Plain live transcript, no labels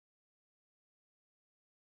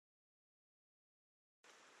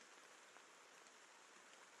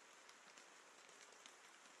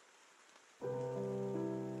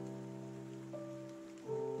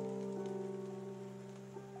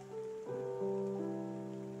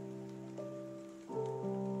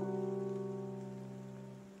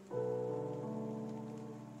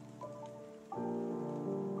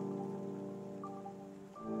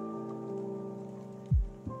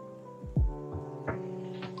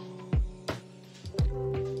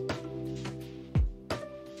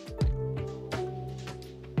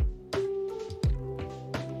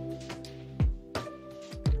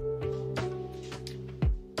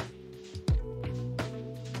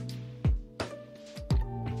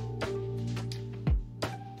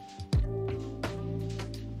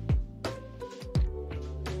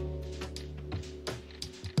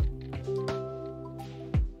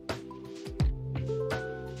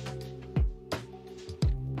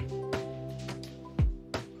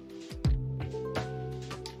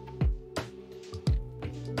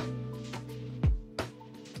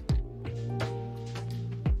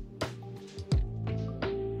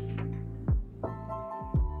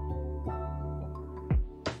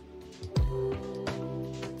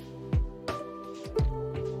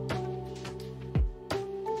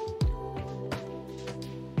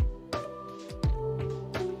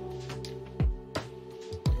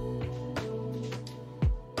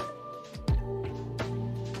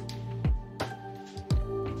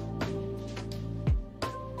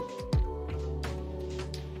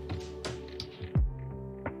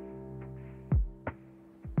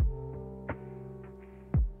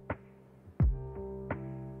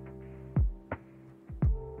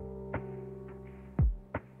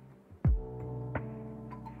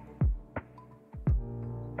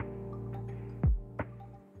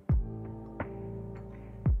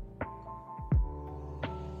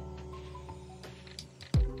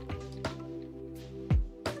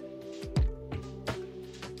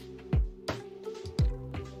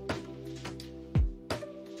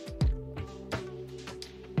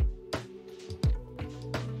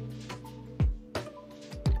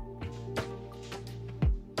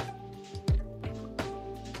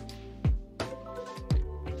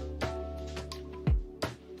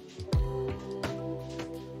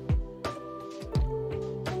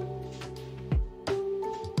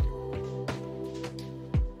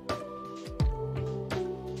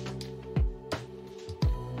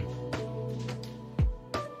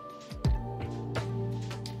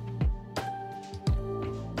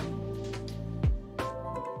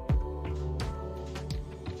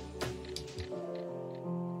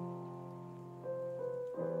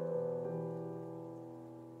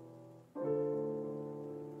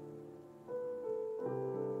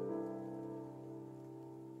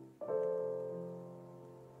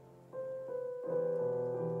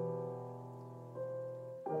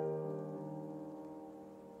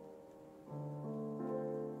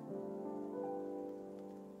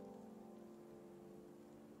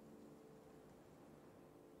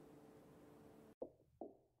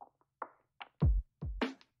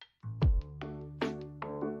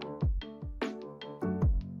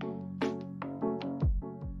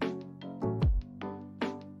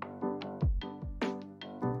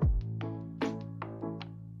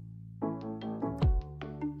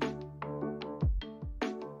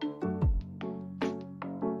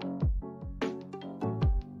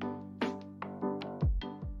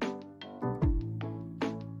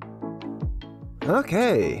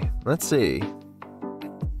Okay, let's see.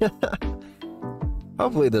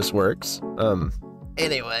 Hopefully this works.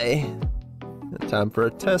 Anyway, time for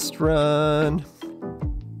a test run.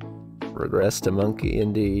 Regress to monkey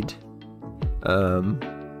indeed.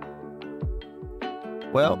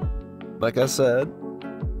 Well, like I said,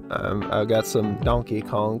 I got some Donkey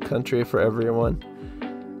Kong Country for everyone.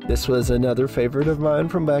 This was another favorite of mine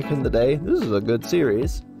from back in the day. This is a good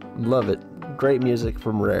series. Love it. Great music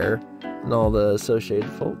from Rare and all the associated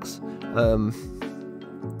folks.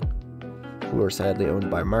 Who are sadly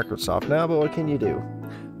owned by Microsoft now, but what can you do?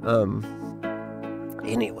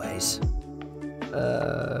 Anyways,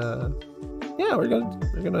 yeah, we're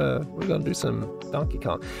gonna do some Donkey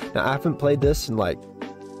Kong. Now I haven't played this in like,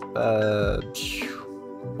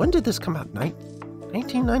 when did this come out?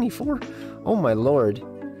 1994? Oh my lord.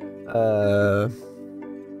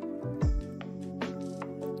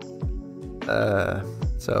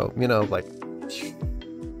 So, you know, like,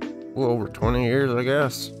 well, over 20 years, I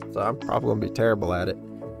guess. So I'm probably gonna be terrible at it.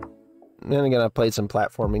 And then again, I played some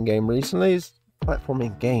platforming games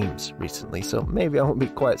recently, so maybe I won't be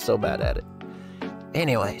quite so bad at it.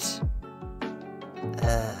 Anyways,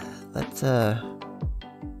 let's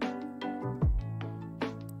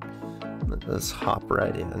hop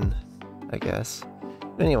right in, I guess.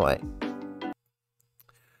 Anyway.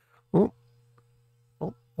 Oh,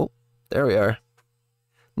 there we are.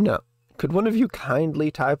 No. Could one of you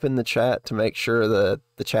kindly type in the chat to make sure that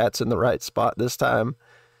the chat's in the right spot this time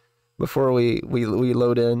before we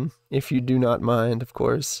load in, if you do not mind, of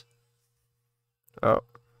course. Oh.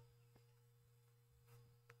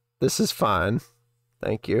 This is fine.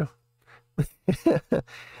 Thank you.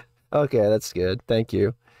 Okay, that's good. Thank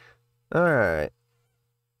you. All right.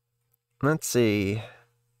 Let's see.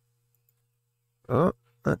 Oh,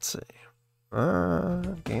 let's see.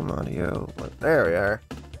 Game audio. There we are.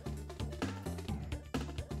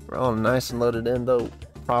 We're all nice and loaded in, though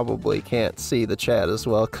probably can't see the chat as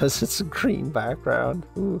well because it's a green background.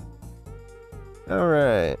 Ooh. All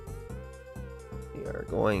right. We are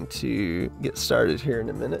going to get started here in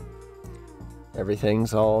a minute.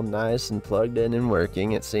 Everything's all nice and plugged in and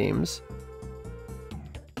working, it seems.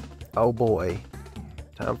 Oh boy.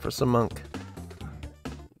 Time for some monk.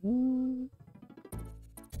 Ooh.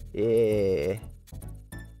 Yeah.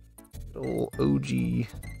 Good old OG.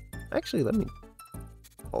 Actually, let me...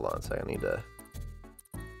 Hold on a second, I need to...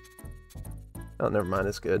 Oh, never mind,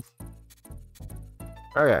 it's good.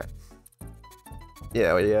 Okay.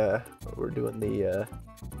 Yeah, we're doing the,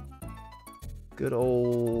 good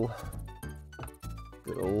old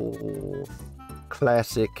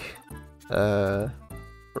classic,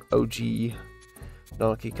 OG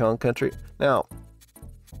Donkey Kong Country. Now,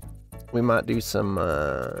 we might do some,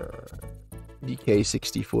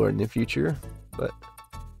 DK64 in the future, but,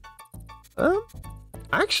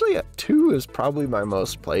 actually, 2 is probably my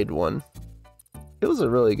most played one. It was a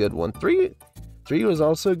really good one. 3 was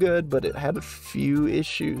also good, but it had a few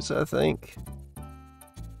issues, I think.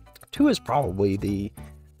 2 is probably the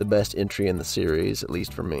best entry in the series, at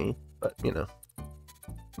least for me. But, you know,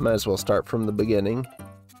 might as well start from the beginning.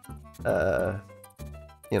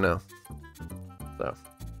 You know, so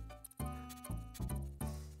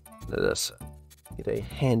let us get a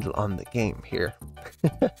handle on the game here.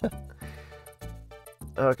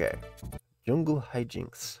 Okay, Jungle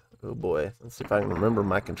Hijinks. Oh boy, let's see if I can remember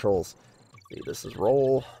my controls. See, this is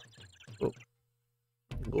roll. Oh.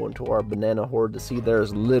 Go into our banana horde to see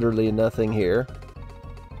there's literally nothing here.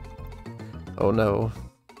 Oh no,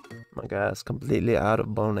 my guy's completely out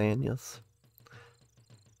of bananas.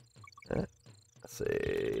 Let's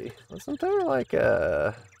see, wasn't there like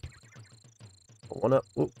a one-up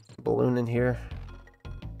balloon in here?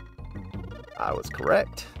 I was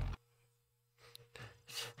correct.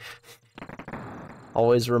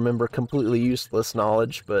 Always remember completely useless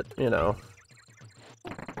knowledge, but, you know,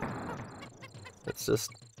 it's just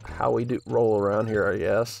how we do roll around here, I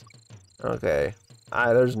guess. Okay.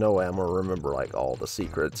 There's no way I'm gonna remember, like, all the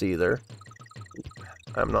secrets, either.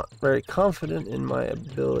 I'm not very confident in my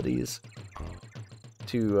abilities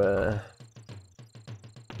to,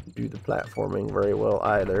 do the platforming very well,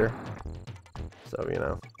 either. So, you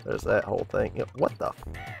know, there's that whole thing. What the...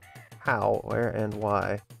 How, where, and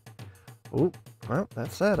why? Oop. Well,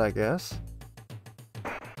 that's that, I guess.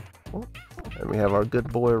 Oh, and we have our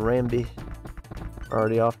good boy Rambi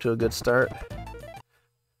already off to a good start.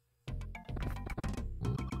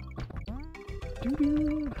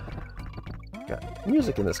 God,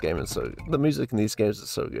 music in this game is the music in these games is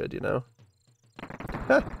so good, you know.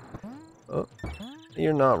 Oh,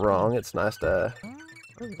 you're not wrong. It's nice to...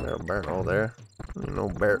 There's a barrel there. You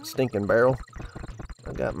know, stinking barrel.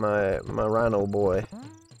 My got my rhino boy.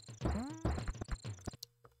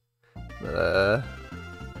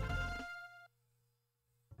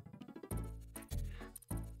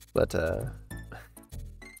 But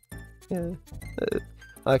yeah,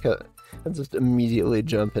 I just immediately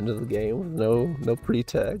jump into the game with no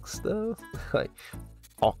pretext though. Like,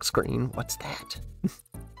 talk screen, what's that?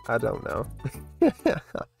 I don't know.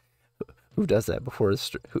 Who does that before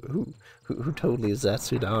his who totally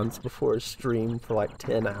Zatsudans before a stream for like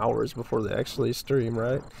 10 hours before they actually stream,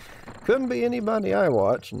 right? Couldn't be anybody I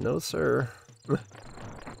watch, no sir.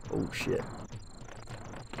 Oh shit.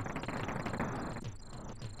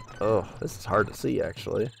 Oh, this is hard to see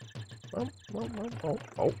actually. Oh.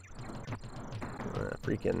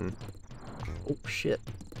 Freaking. Oh shit.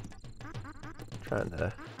 Trying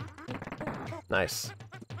to. Nice.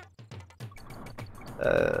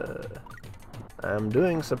 I'm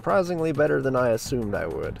doing surprisingly better than I assumed I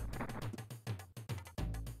would.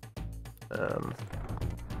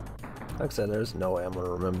 Like I said, there's no way I'm gonna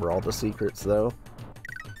remember all the secrets though.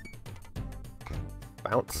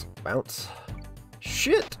 Bounce, bounce.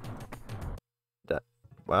 Shit!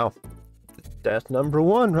 Wow. Death number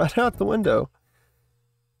 1 right out the window.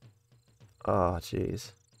 Oh,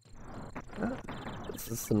 jeez. This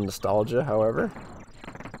is some nostalgia, however.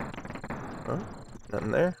 Oh,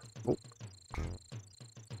 nothing there. Oh.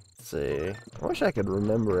 Let's see. I wish I could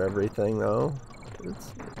remember everything, though.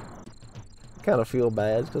 I kind of feel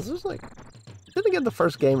bad, because there's like... Then again, the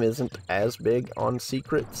first game isn't as big on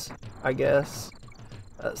secrets, I guess.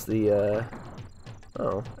 As the,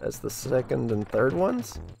 as the second and third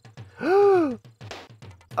ones?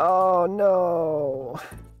 Oh no!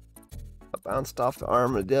 I bounced off the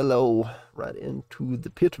armadillo right into the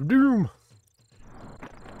pit of doom.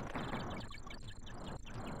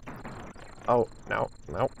 Oh, no,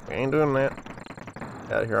 we ain't doing that.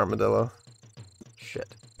 Get out of here, armadillo.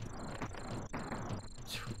 Shit.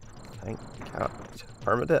 Thank God.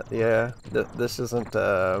 Armadillo, yeah. This isn't,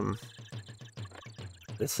 oh,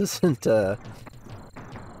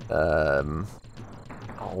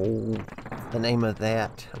 the name of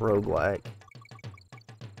that roguelike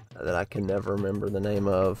that I can never remember the name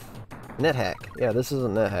of. NetHack. Yeah, this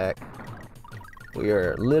isn't NetHack. We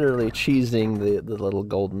are literally cheesing the little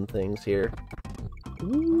golden things here.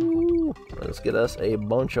 Ooh, let's get us a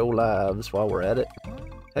bunch of lives while we're at it.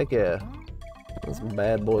 Heck yeah. Let's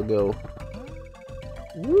bad boy go.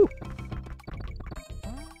 Woo!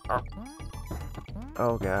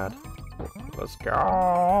 Oh god. Let's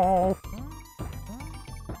go!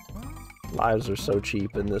 Lives are so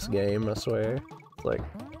cheap in this game, I swear. It's like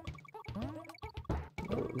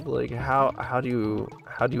how do you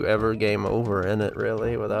ever game over in it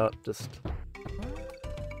really without just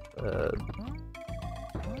oh,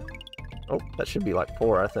 that should be like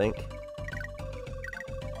 4, I think.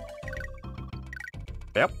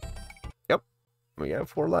 Yep. We have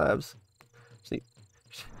 4 lives. See,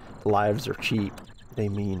 lives are cheap. They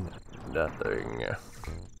mean nothing.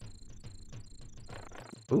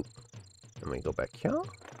 Ooh. And we go back here.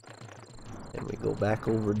 And we go back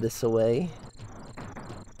over this way.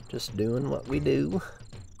 Just doing what we do.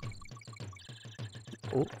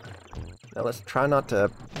 Oh. Now let's try not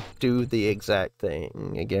to do the exact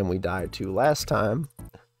thing again we died to last time.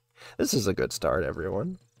 This is a good start,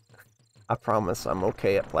 everyone. I promise I'm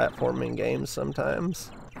okay at platforming games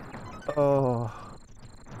sometimes. Oh.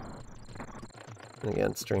 And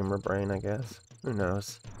again, streamer brain, I guess. Who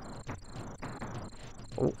knows?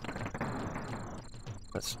 Oh.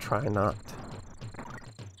 Let's try not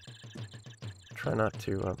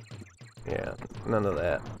to, yeah, none of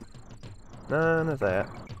that. None of that.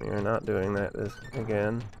 We're not doing that this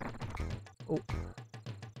again. Oh.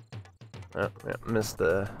 Oh, yeah, missed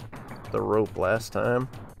the rope last time.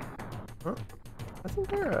 Oh, I think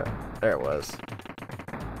there it was.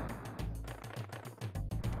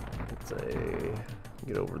 Let's say,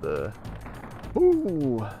 get over the,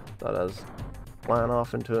 ooh, thought I was flying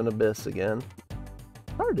off into an abyss again.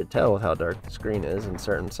 Hard to tell with how dark the screen is in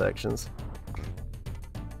certain sections.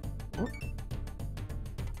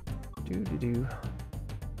 Do.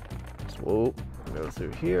 Swoop. Go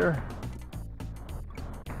through here.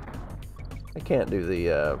 I can't do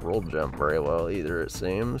the roll jump very well either, it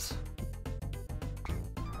seems.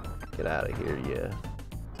 Get out of here, you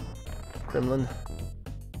gremlin.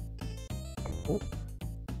 Oh.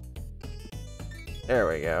 There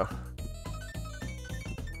we go.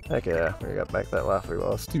 Heck yeah, we got back that life we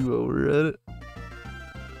lost 2 over at it.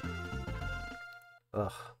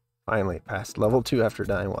 Ugh, finally passed level 2 after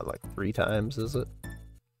dying, what, like 3 times, is it?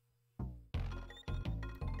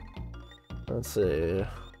 Let's see.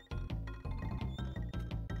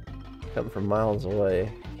 Come from miles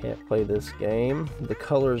away. Can't play this game. The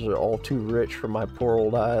colors are all too rich for my poor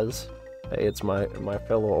old eyes. Hey, it's my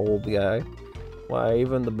fellow old guy. Why,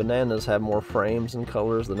 even the bananas have more frames and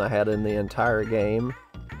colors than I had in the entire game.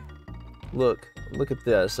 Look at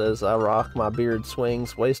this. As I rock, my beard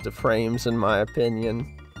swings. Waste of frames, in my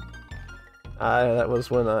opinion. That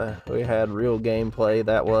was when we had real gameplay,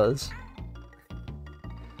 that was.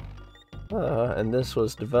 And this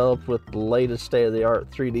was developed with the latest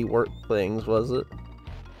state-of-the-art 3D work things, was it?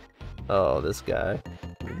 Oh, this guy.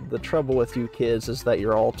 The trouble with you kids is that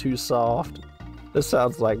you're all too soft. This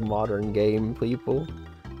sounds like modern game people.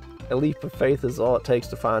 A leap of faith is all it takes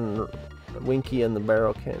to find Winky in the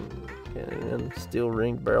barrel cannon. Steel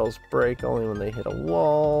ringed barrels break only when they hit a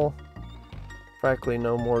wall. Practically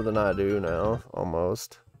no more than I do now,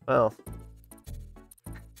 almost. Well.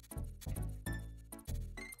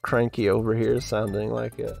 Cranky over here sounding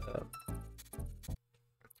like a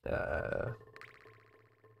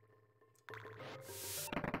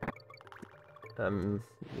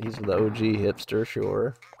he's the OG hipster,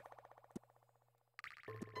 sure.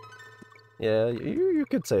 Yeah, you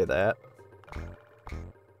could say that.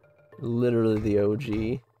 Literally the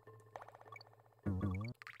OG.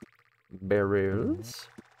 Barrels.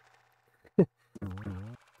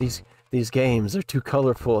 These games are too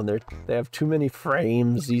colorful and they have too many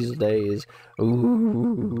frames these days.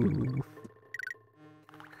 Ooh.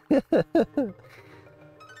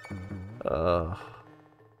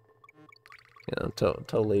 You know,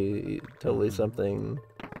 totally something.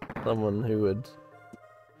 Someone who would,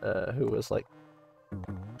 who was like,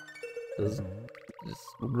 just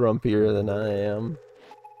grumpier than I am.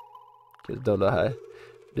 Cause don't I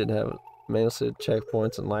didn't have massive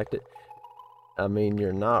checkpoints and liked it. I mean,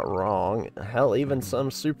 you're not wrong. Hell, even some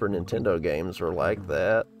Super Nintendo games were like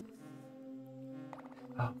that.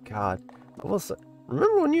 Oh God,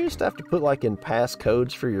 remember when you used to have to put like in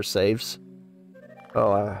passcodes for your saves?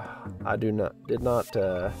 Oh, I did not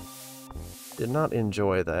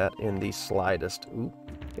enjoy that in the slightest. Ooh,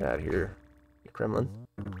 get out of here, you Kremlin.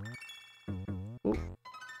 Ooh.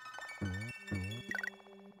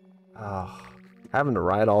 Oh, having to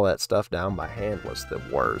write all that stuff down by hand was the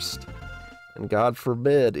worst. And God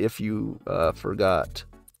forbid if you forgot,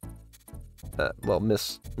 well,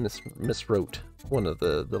 miswrote one of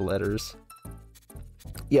the letters.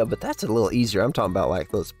 Yeah, but that's a little easier. I'm talking about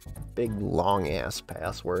like those big long ass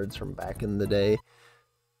passwords from back in the day.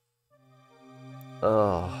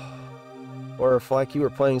 Oh, or if like you were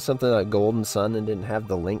playing something like Golden Sun and didn't have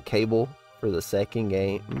the link cable for the second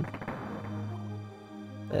game,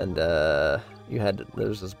 and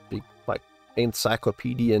there's this big like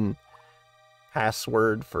encyclopedian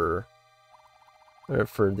password for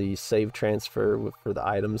the save transfer for the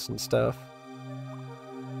items and stuff.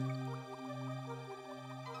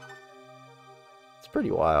 It's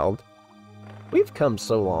pretty wild. We've come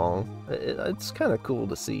so long. It's kind of cool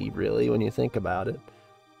to see, really, when you think about it.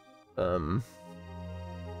 I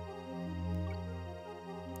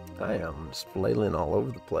am just flailing all over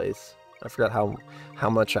the place. I forgot how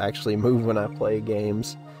much I actually move when I play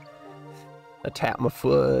games. I tap my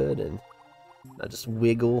foot and I just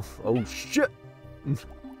wiggle. Oh shit! Oops.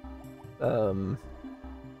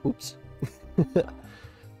 Oof.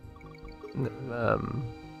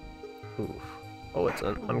 Oh, it's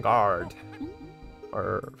on guard.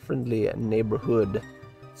 Our friendly neighborhood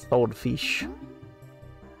swordfish.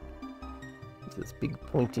 This big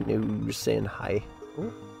pointy nose saying hi.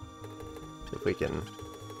 Ooh. See if we can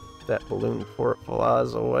get that balloon before it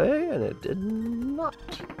flies away, and it did not.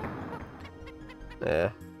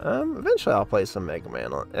 Yeah. Eventually I'll play some Mega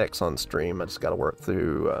Man X on stream. I just gotta work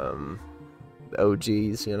through the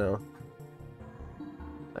OGs, you know.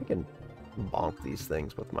 I can bonk these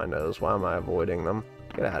things with my nose. Why am I avoiding them?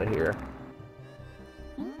 Get out of here.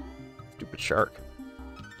 Stupid shark.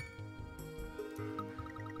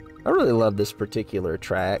 I really love this particular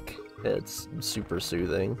track. It's super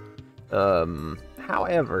soothing.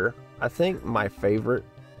 However, I think my favorite...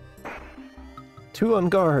 Two on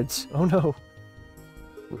guards! Oh no!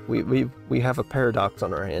 We have a paradox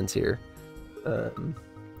on our hands here.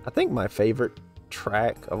 I think my favorite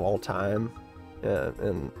track of all time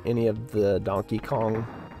in any of the Donkey Kong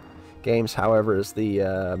games, however, is the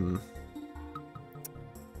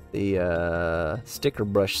Sticker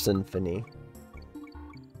Brush Symphony.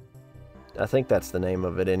 I think that's the name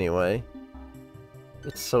of it anyway.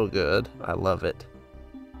 It's so good. I love it.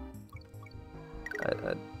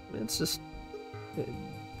 It's just... It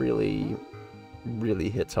really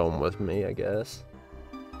hits home with me, I guess.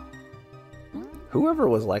 Whoever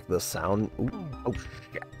was like the sound... Ooh, oh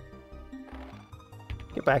shit.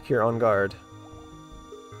 Get back here, on guard.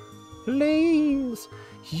 Please!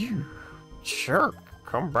 You jerk!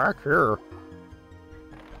 Come back here!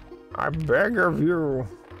 I beg of you!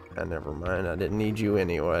 Never mind, I didn't need you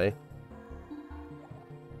anyway.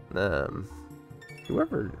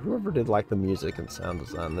 Whoever did like the music and sound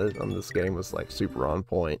design on this game was like super on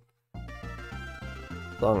point.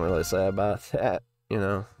 That's all I can really say about that, you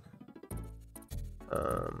know.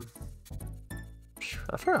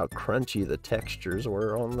 I forgot how crunchy the textures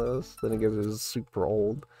were on this. Then again, it was super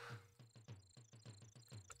old.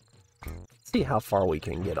 See how far we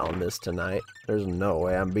can get on this tonight. There's no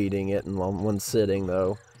way I'm beating it in one sitting,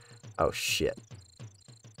 though. Oh, shit.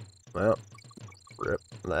 Well, rip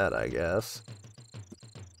that, I guess.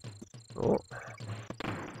 Oh.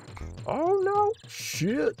 Oh, no.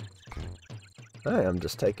 Shit. I am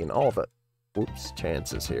just taking all the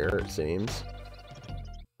chances here, it seems.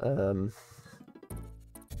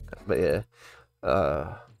 But yeah,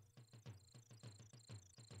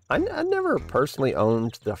 I never personally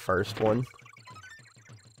owned the first one.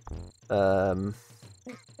 Oh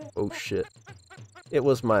shit. It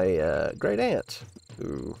was my great aunt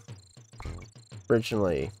who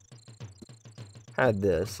originally had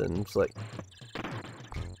this and was like,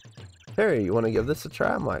 Perry, you want to give this a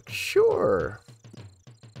try? I'm like, sure.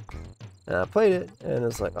 And I played it and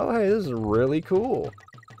it's like, oh hey, this is really cool.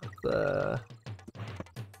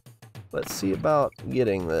 Let's see about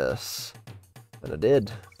getting this. And I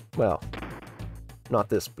did. Well, not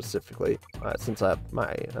this specifically, since I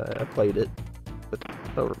played it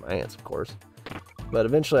over my aunt's, of course. But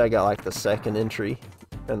eventually I got like the second entry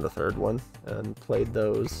and the third one and played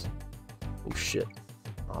those. Oh shit.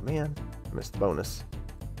 Oh man, I missed the bonus.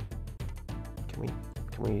 Can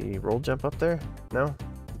we roll jump up there? No?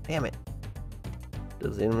 Damn it.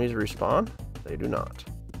 Does the enemies respawn? They do not.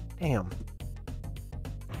 Damn.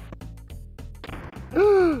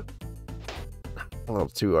 A little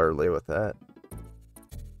too early with that.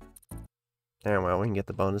 Yeah, well, we can get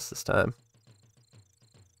the bonus this time.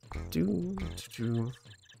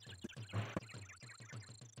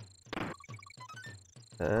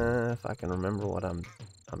 If I can remember what I'm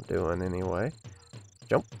doing anyway.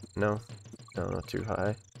 Jump. No, not too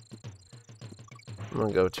high. I'm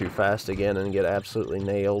gonna go too fast again and get absolutely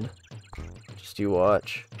nailed. Just you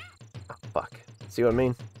watch. Oh, fuck. See what I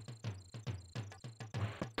mean?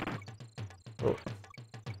 Oh,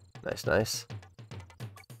 nice.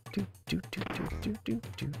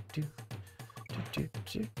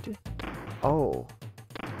 Oh,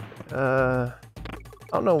 I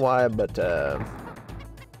don't know why, but I'm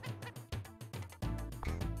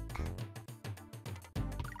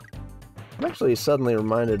actually suddenly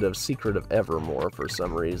reminded of Secret of Evermore for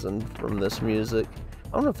some reason from this music. I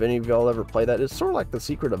don't know if any of y'all ever play that. It's sort of like the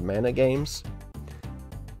Secret of Mana games,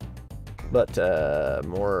 but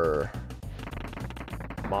more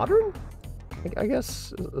modern, I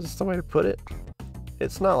guess is the way to put it.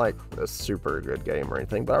 It's not like a super good game or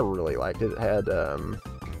anything, but I really liked it. It had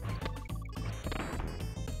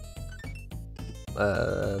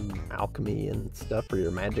alchemy and stuff for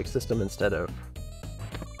your magic system instead of,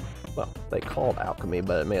 well, they call it alchemy,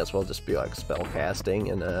 but it may as well just be like spell casting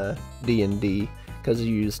in D&D, because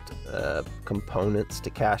you used components to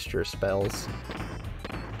cast your spells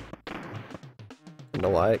and the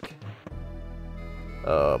like.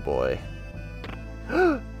 Oh boy.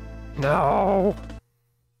 No!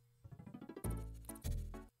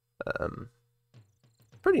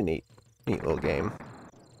 Pretty neat little game.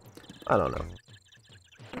 I don't know.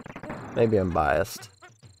 Maybe I'm biased.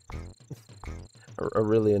 I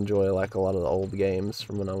really enjoy like a lot of the old games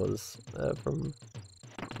from when I was from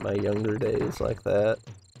my younger days, like that.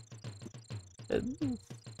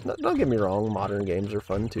 Don't get me wrong, modern games are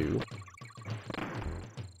fun too.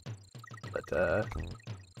 But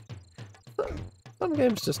some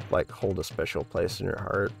games just like hold a special place in your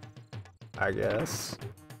heart, I guess.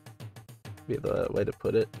 Be the way to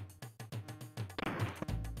put it.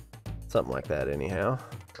 Something like that anyhow.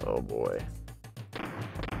 Oh boy.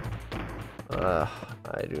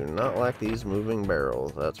 I do not like these moving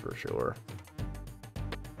barrels, that's for sure.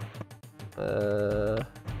 There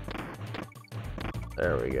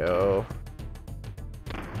we go.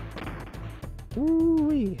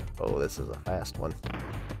 Woo-wee. Oh, this is a fast one.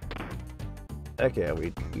 Heck yeah,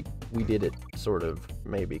 we did it, sort of,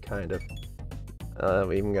 maybe, kind of.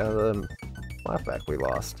 We even got the life back we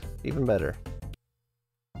lost. Even better.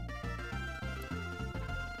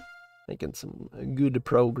 Making some good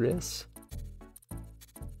progress.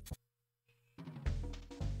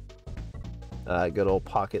 Good old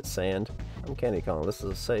pocket sand. I'm Candy Kong. This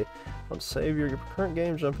is a save. Let's save your current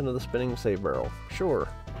game, jump into the spinning save barrel. Sure.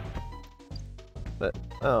 But,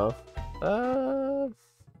 oh.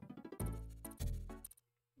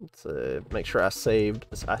 Let's make sure I saved.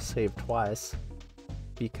 I saved twice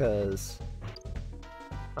because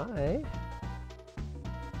I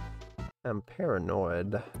am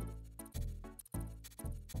paranoid.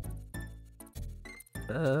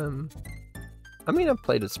 I mean, I've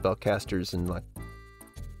played as spellcasters in like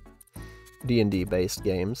D&D based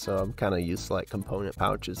games, so I'm kind of used to like component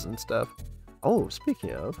pouches and stuff. Oh,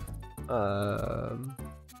 speaking of, I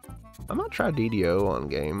might try DDO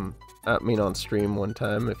on stream one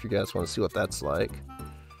time if you guys want to see what that's like.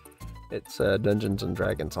 It's Dungeons and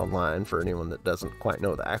Dragons Online for anyone that doesn't quite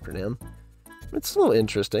know the acronym. It's a little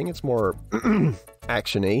interesting. It's more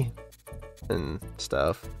action-y and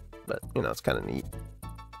stuff, but you know, it's kind of neat.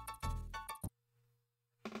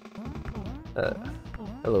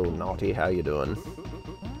 Hello, Naughty. How you doing?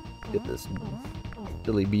 Get this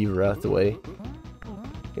Billy Beaver out the way.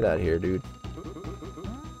 Get out of here, dude.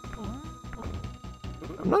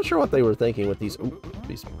 I'm not sure what they were thinking with these.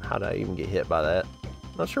 How did I even get hit by that?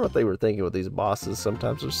 Not sure what they were thinking with these bosses.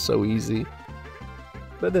 Sometimes they're so easy.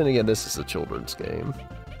 But then again, this is a children's game.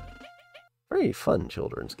 Very fun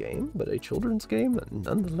children's game, but a children's game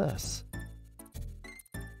nonetheless.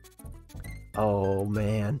 Oh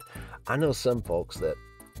man, I know some folks that.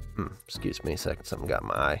 Excuse me a second, something got in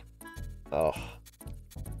my eye. Oh.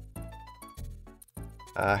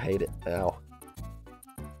 I hate it. Ow.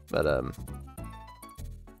 But,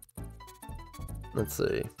 let's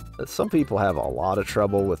see. Some people have a lot of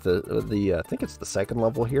trouble with the I think it's the second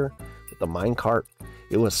level here, with the minecart.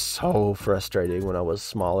 It was so frustrating when I was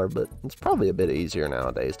smaller, but it's probably a bit easier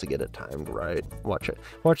nowadays to get it timed right.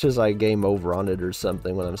 Watch as I game over on it or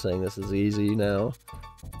something when I'm saying this is easy now.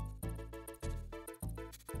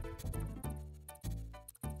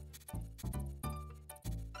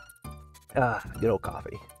 Good old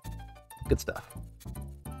coffee. Good stuff.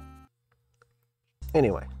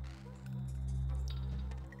 Anyway.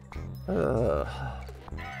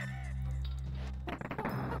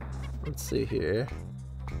 Let's see here.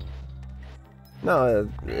 No,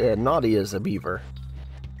 Naughty is a beaver.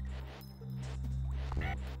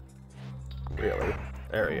 Really?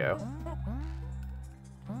 There we go.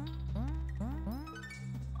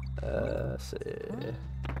 Let's see.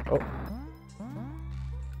 Oh.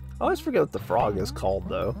 I always forget what the frog is called,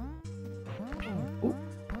 though. Ooh.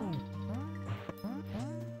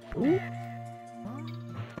 Ooh.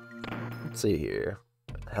 Let's see here.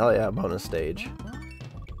 Hell yeah, bonus stage.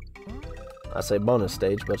 I say bonus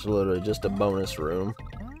stage, but it's literally just a bonus room.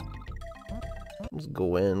 Just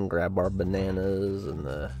go in, grab our bananas and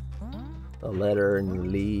the letter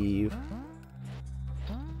and leave.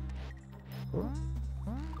 At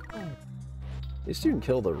least you can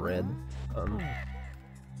kill the red.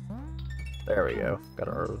 There we go. Got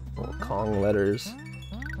our little Kong letters.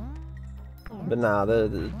 But nah,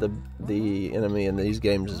 the enemy in these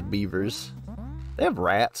games is beavers. They have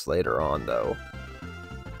rats later on, though.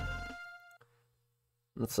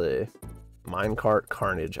 Let's see. Minecart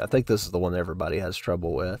Carnage. I think this is the one everybody has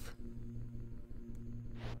trouble with.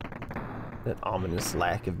 That ominous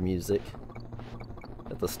lack of music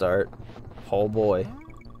at the start. Oh boy.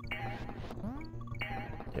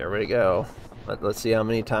 Here we go. Let's see how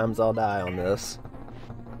many times I'll die on this.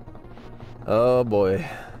 Oh boy.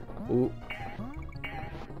 Ooh.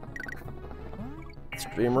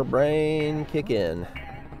 Streamer brain kick in.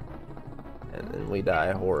 And then we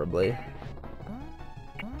die horribly.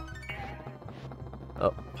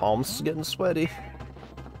 Oh, palms getting sweaty.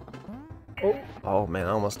 Oh man,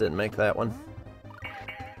 I almost didn't make that one.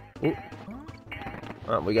 Ooh.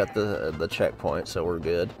 Alright, we got the checkpoint, so we're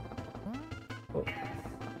good. Oh.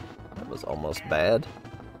 That was almost bad.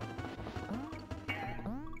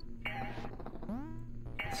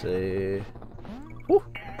 Let's see. Woo.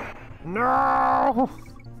 No!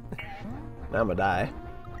 Now I'm gonna die.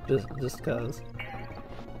 Just cause.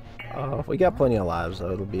 Oh, we got plenty of lives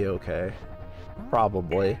though, it'll be okay.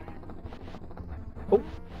 Probably. Oh!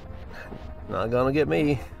 Not gonna get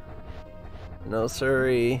me. No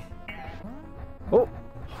siree. Oh!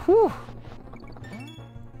 Whew!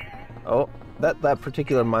 Oh, that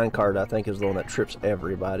particular minecart I think is the one that trips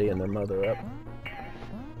everybody and their mother up.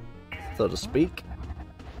 So to speak.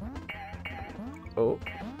 Oh.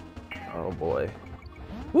 Oh boy.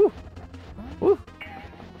 Woo! Woo!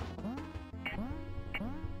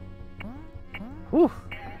 Woo!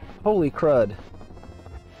 Holy crud.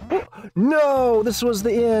 Oh, no! This was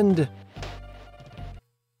the end!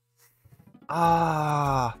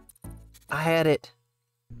 Ah! I had it.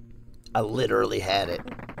 I literally had it.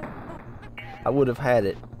 I would have had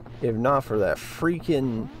it if not for that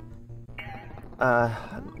freaking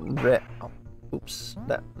oops,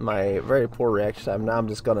 that my very poor reaction time. Now I'm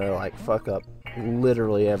just gonna like fuck up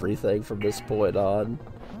literally everything from this point on.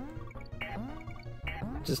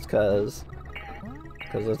 Just cause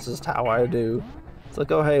that's just how I do. It's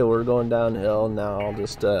like, oh hey, we're going downhill, now I'll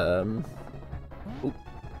just, oop,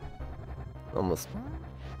 almost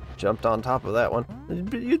jumped on top of that one.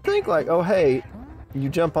 You'd think like, oh hey, you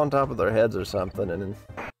jump on top of their heads or something, and then,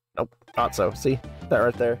 nope, thought so. See, that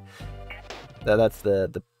right there? That's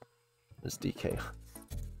this DK.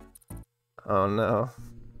 Oh no.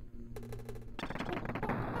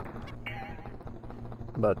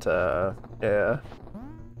 But, yeah.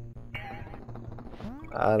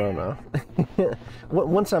 I don't know.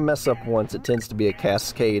 Once I mess up once, it tends to be a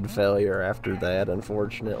cascade failure after that,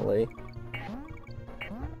 unfortunately.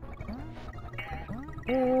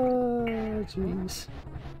 Jeez.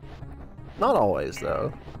 Not always,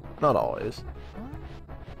 though. Not always.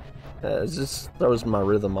 It just throws my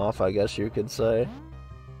rhythm off, I guess you could say.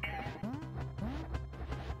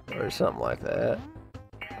 Or something like that.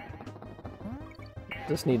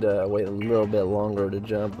 Just need to wait a little bit longer to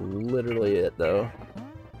jump. Literally it, though.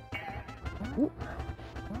 Whoop.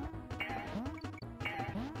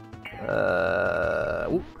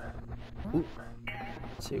 Whoop. Whoop.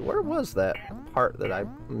 Let's see, where was that part that I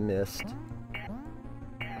missed?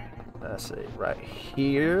 Let's see, right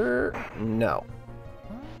here? No.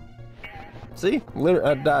 See?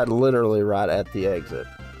 I died literally right at the exit.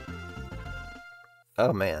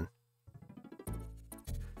 Oh, man.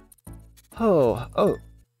 Oh.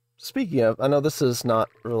 Speaking of, I know this is not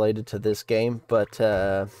related to this game, but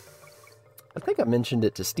I think I mentioned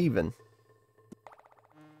it to Steven.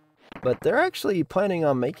 But they're actually planning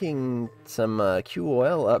on making some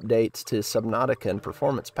QOL updates to Subnautica and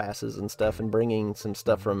performance passes and stuff, and bringing some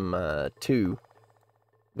stuff from 2,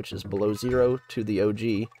 which is Below Zero, to the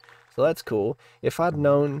OG. So that's cool. If I'd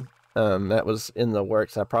known that was in the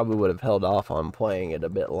works, I probably would have held off on playing it a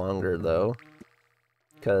bit longer, though.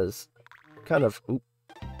 Because, kind of,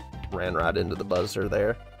 ran right into the buzzer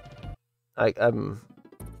there. I'm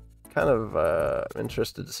kind of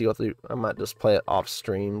interested to see what I might just play it off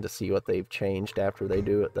stream to see what they've changed after they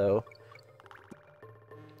do it, though.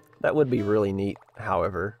 That would be really neat,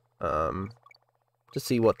 however, to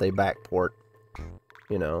see what they backport.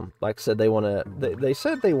 You know, like I said, they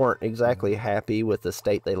said they weren't exactly happy with the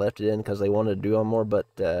state they left it in because they wanted to do on more, but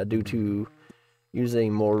due to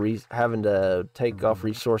using more, having to take off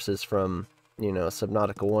resources from, you know,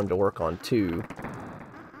 Subnautica 1 to work on 2,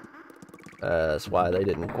 that's why they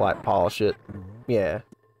didn't quite polish it. Yeah.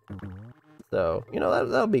 So, you know,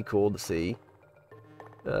 that'll be cool to see.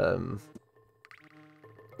 They're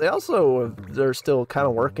still kind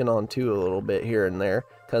of working on 2 a little bit here and there,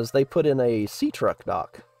 because they put in a sea truck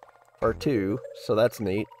dock for 2, so that's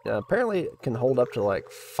neat. Apparently it can hold up to like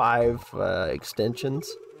 5 extensions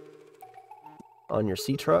on your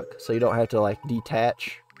sea truck, so you don't have to like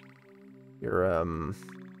detach your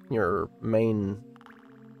main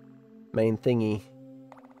thingy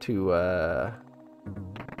to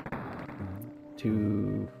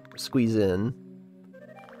squeeze in,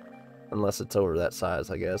 unless it's over that size,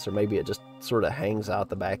 I guess, or maybe it just sort of hangs out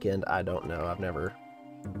the back end. I don't know.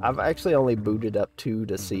 I've actually only booted up 2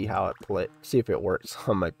 to see how see if it works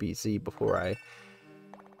on my PC before I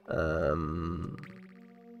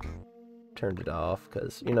turned it off,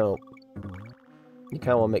 because, you know, you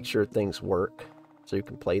kind of want to make sure things work so you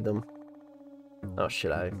can play them. Oh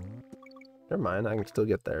shit, never mind, I can still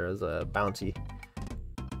get there as a bouncy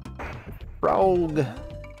frog.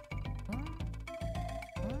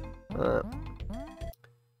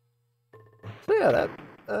 So yeah,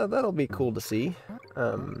 that'll be cool to see.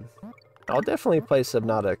 I'll definitely play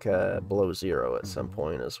Subnautica Below Zero at some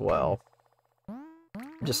point as well.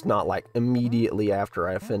 Just not like immediately after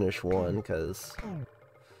I finish 1, because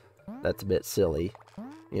that's a bit silly,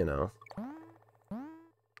 you know.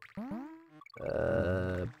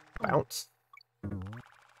 Bounce.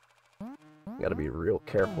 Gotta be real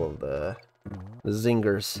careful of the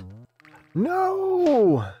zingers.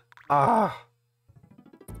 No! Ah!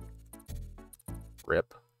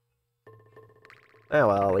 Rip. Oh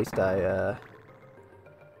well, at least I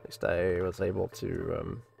was able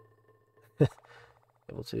to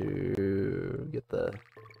get the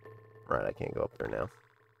right. I can't go up there now.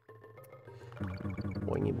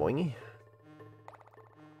 Boingy boingy.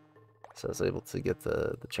 So I was able to get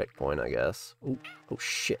the checkpoint, I guess. Ooh, oh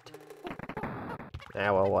shit.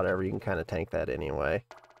 Ah well, whatever. You can kind of tank that anyway.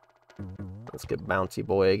 Let's get Bouncy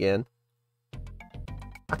Boy again.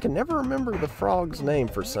 I can never remember the frog's name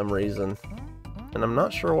for some reason, and I'm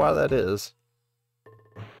not sure why that is.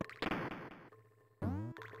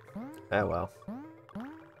 Ah well.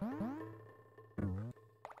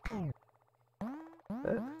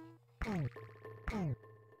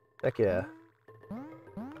 Heck yeah.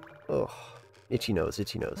 Ugh. Itchy nose,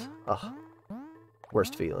 itchy nose. Ugh.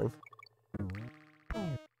 Worst feeling.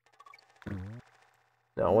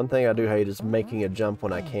 Now, one thing I do hate is making a jump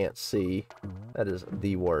when I can't see. That is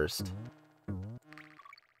the worst.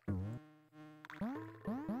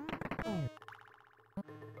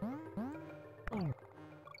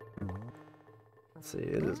 Let's see,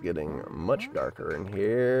 it is getting much darker in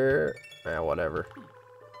here. Ah, whatever.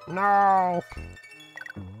 No!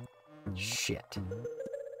 Shit.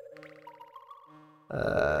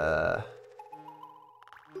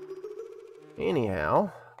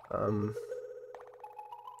 Anyhow,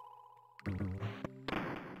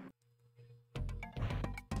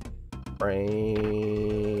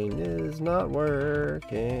 brain is not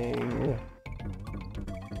working.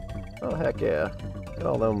 Oh, heck yeah. Get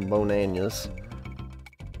all them bonanias.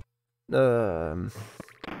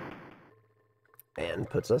 And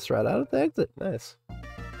puts us right out of the exit. Nice.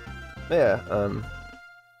 Yeah,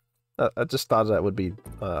 I just thought that would be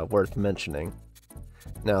worth mentioning.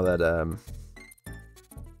 Now that,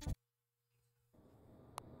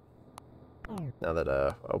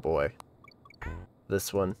 oh boy.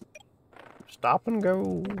 This one. Stop and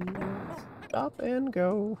go. Stop and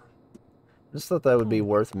go. Just thought that would be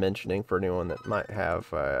worth mentioning for anyone that might have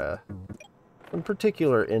some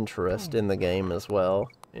particular interest in the game as well.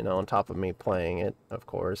 You know, on top of me playing it, of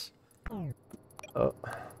course. Oh.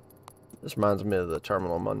 This reminds me of the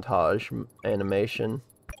terminal montage animation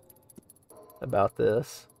about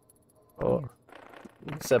this. Oh.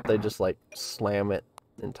 Except they just, like, slam it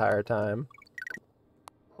the entire time.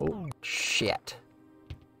 Oh, shit.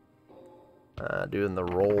 Doing the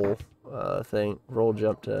roll thing, roll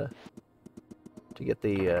jump to get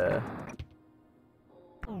the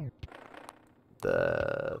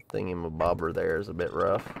thingy-mabobber there is a bit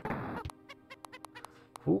rough.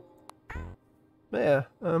 Ooh. Yeah,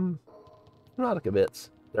 Nautica bits.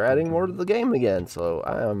 They're adding more to the game again, so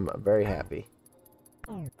I am very happy.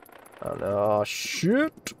 Oh no, oh,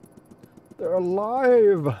 shit! They're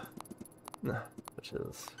alive! Which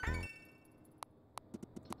is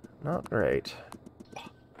not great.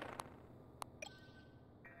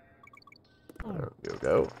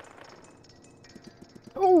 Go.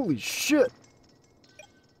 Holy shit!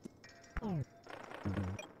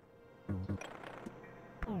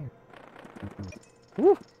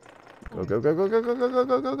 Woo! Go, go, go, go, go, go, go, go,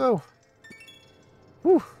 go, go, go!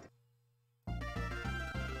 Woo!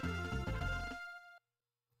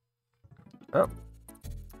 Oh.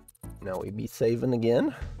 Now we be saving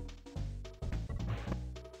again.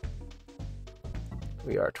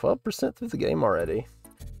 We are 12% through the game already.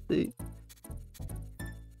 The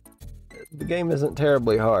game isn't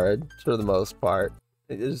terribly hard, for the most part.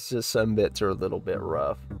 It's just some bits are a little bit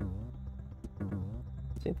rough.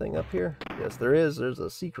 Anything up here? Yes, there is. There's a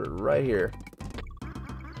secret right here.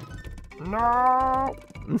 No!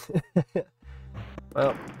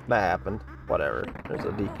 Well, that happened. Whatever. There's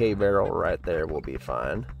a decay barrel right there. We'll be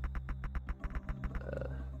fine.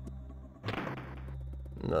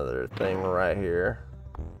 Another thing right here.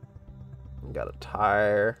 We got a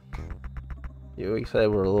tire. We say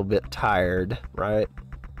we're a little bit tired, right?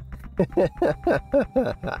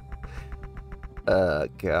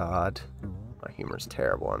 God. My humor's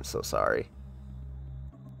terrible. I'm so sorry.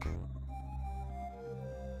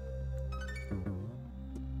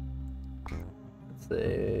 Let's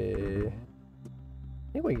see.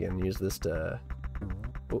 I think we can use this to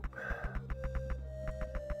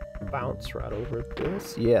bounce right over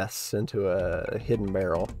this. Yes, into a hidden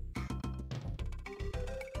barrel.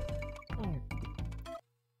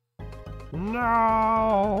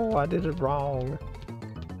 No, I did it wrong.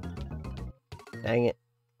 Dang it.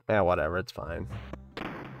 Yeah, whatever, it's fine.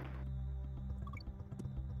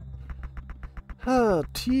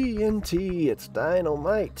 TNT, it's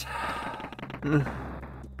dynamite. Or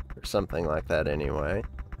something like that anyway.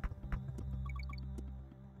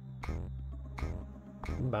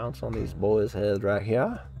 Bounce on these boys' heads right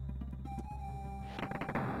here.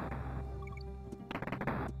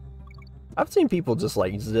 I've seen people just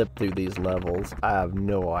like zip through these levels. I have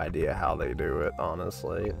no idea how they do it,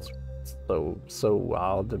 honestly. It's so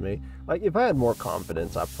wild to me. Like, if I had more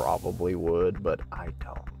confidence, I probably would, but I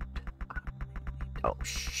don't. Oh,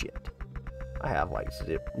 shit. I have, like,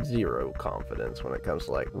 zero confidence when it comes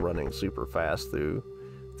to, like, running super fast through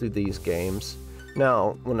these games.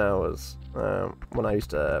 Now, when I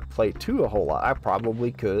used to play 2 a whole lot, I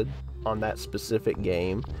probably could on that specific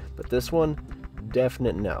game, but this one,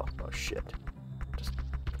 definite no. Oh, shit. Just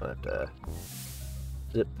gonna have to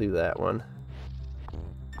zip through that one.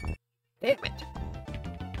 Damn it!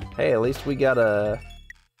 Hey, at least we got a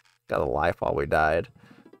life while we died.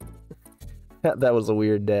 That was a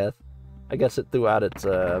weird death. I guess it threw out its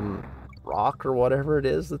rock or whatever it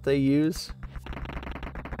is that they use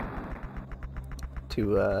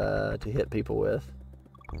to hit people with.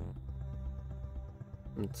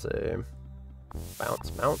 Let's see.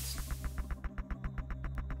 Bounce, bounce.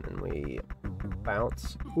 And we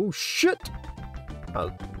bounce. Oh shit!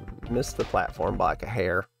 I missed the platform by like a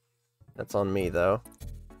hair. That's on me though.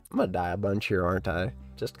 I'm gonna die a bunch here, aren't I?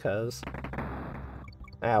 Just cause.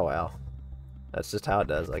 Ah well. That's just how it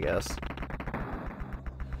does, I guess.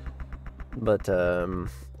 But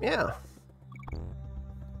yeah.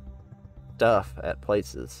 Stuff at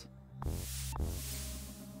places.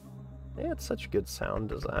 Yeah, it's such good sound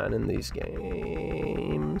design in these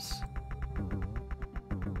games.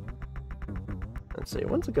 Let's see,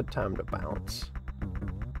 when's a good time to bounce?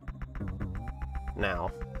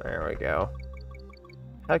 Now. There we go.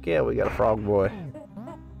 Heck yeah, we got a frog boy.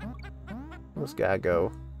 This guy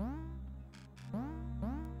go.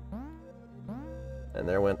 And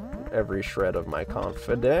there went every shred of my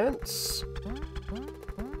confidence.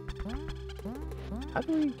 How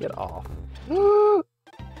do we get off?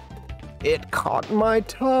 It caught my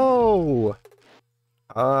toe!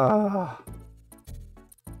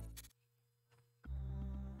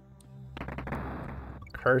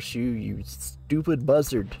 Curse you, you stupid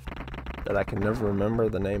buzzard. That I can never remember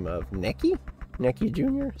the name of. Necky? Necky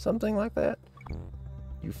Jr.? Something like that?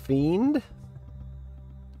 You fiend?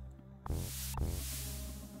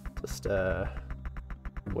 Just,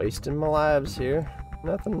 wasting my lives here.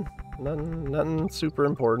 Nothing super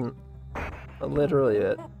important. Literally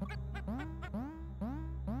it.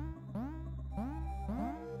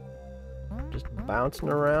 Just bouncing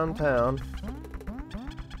around town.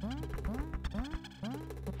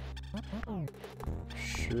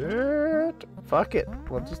 Shit. Fuck it.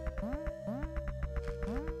 We're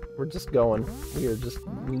just going. We are just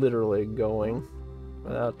literally going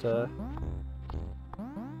without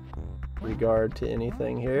regard to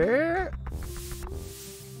anything here.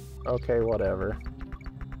 Okay, whatever.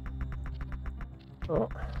 Oh.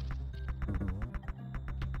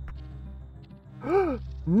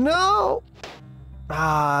 No!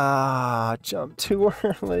 Ah, jumped too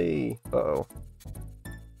early. Uh-oh.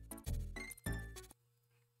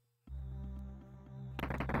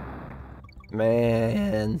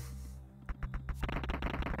 Man.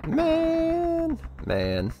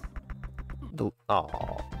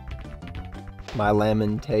 Oh. My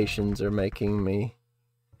lamentations are making me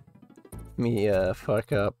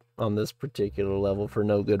fuck up on this particular level for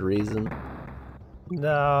no good reason.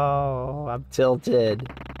 No, I'm tilted.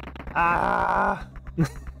 Ah!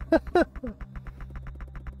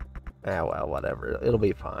 Ah, well, whatever. It'll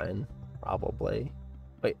be fine. Probably.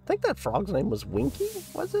 Wait, I think that frog's name was Winky,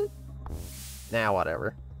 was it? Nah,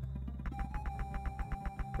 whatever.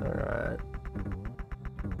 Alright.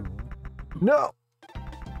 No!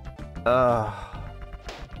 Why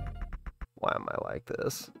am I like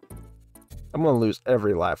this? I'm gonna lose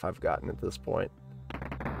every life I've gotten at this point.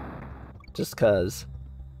 Just cause.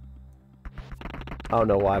 I don't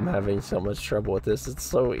know why I'm having so much trouble with this. It's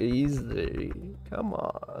so easy. Come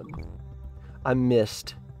on. I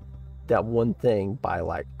missed that one thing by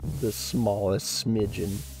like the smallest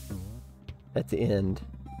smidgen at the end.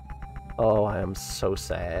 Oh, I am so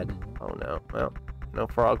sad. Oh no. Well, no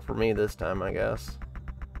frog for me this time, I guess.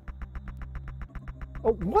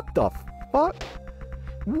 Oh, what the fuck?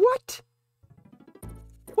 What?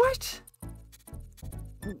 What?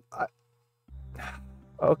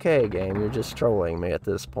 Okay, game, you're just trolling me at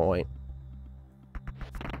this point.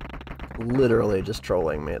 Literally just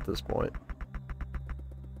trolling me at this point.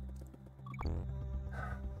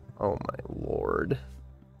 Oh my lord.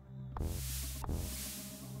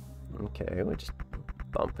 Okay, we just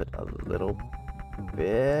bump it a little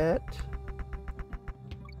bit.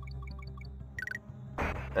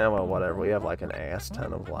 Oh well, whatever. We have like an ass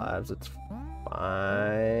ton of lives. It's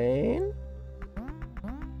fine.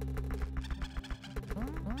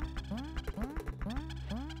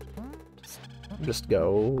 Just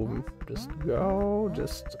go. Just go.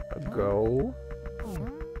 Just go.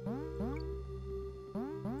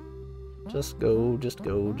 Just go. Just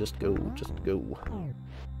go. Just go. Just go.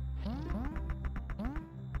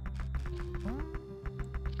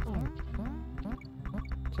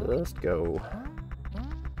 Just go.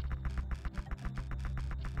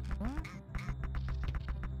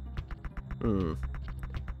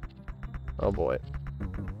 Oh boy.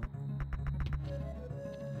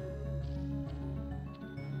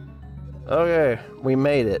 Okay, we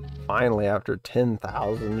made it. Finally, after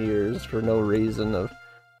 10,000 years for no reason of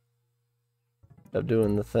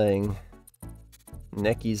doing the thing.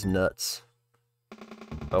 Necky's nuts.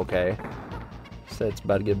 Okay. So it's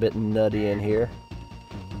about to get a bit nutty in here.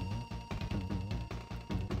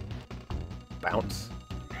 Bounce.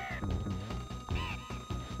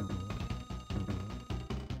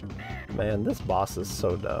 Man, this boss is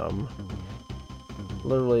so dumb.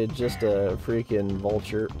 Literally just a freaking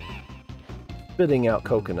vulture spitting out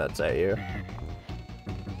coconuts at you.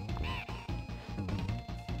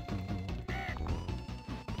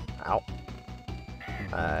 Ow.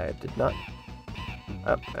 I did not.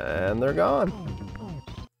 Up, and they're gone.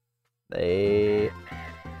 They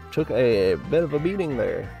took a bit of a beating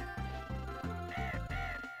there.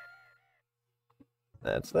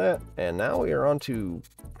 That's that. And now we are on to...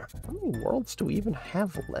 How many worlds do we even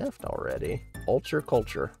have left already? Vulture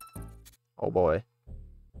Culture. Oh boy.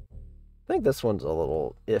 I think this one's a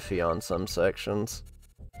little iffy on some sections.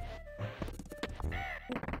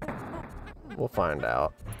 We'll find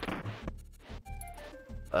out.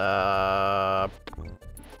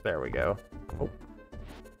 There we go. Oh.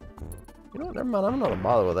 You know what? Never mind. I'm not gonna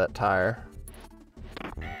bother with that tire.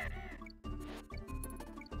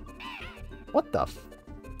 What the f...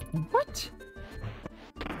 What?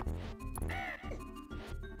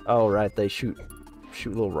 Oh, right. They shoot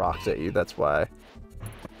little rocks at you. That's why.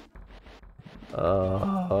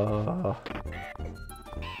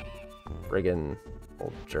 Friggin'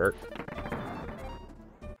 old jerk.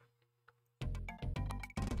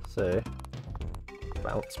 Say.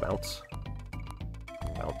 Bounce, bounce.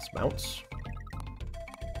 Bounce, bounce.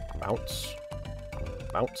 Bounce.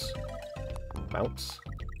 Bounce. Bounce.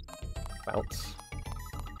 Bounce.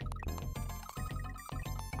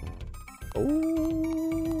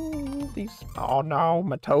 Oh, these... Oh no,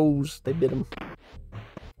 my toes. They bit them.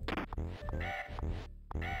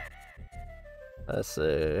 Let's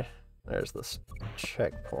see. There's this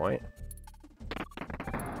checkpoint.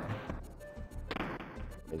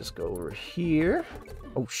 Let me just go over here.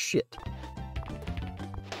 Oh, shit.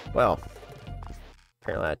 Well,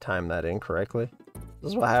 apparently I timed that incorrectly.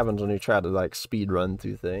 This is what happens when you try to, like, speed run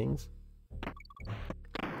through things.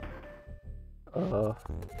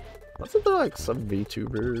 Wasn't there, like, some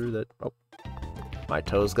VTuber that... Oh, my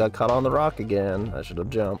toes got caught on the rock again. I should have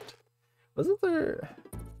jumped. Wasn't there...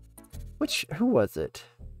 Who was it?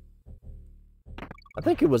 I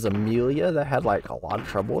think it was Amelia that had, like, a lot of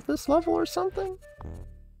trouble with this level or something?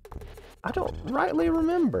 I don't rightly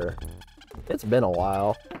remember. It's been a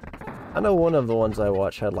while. I know one of the ones I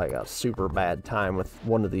watched had, like, a super bad time with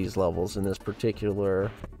one of these levels in this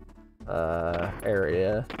particular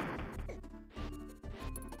area.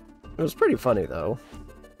 It was pretty funny, though.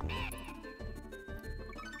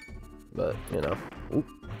 But, you know, oop,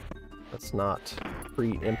 let's not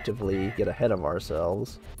preemptively get ahead of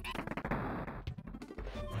ourselves.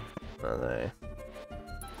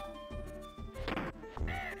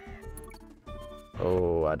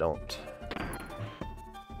 Oh, I don't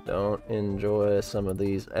enjoy some of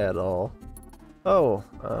these at all. Oh,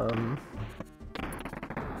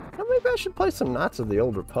 maybe I should play some Knights of the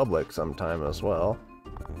Old Republic sometime as well.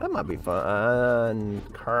 That might be fun.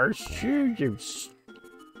 Curse you, you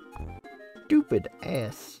stupid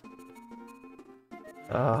ass.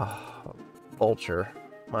 Ah, Vulture,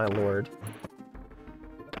 my lord.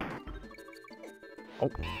 Oh,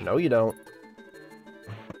 no you don't.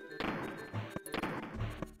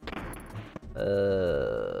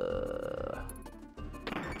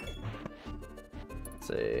 Let's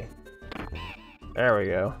see. There we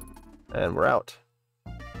go. And we're out.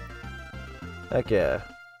 Heck yeah.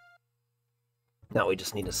 Now we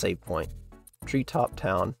just need a save point. Treetop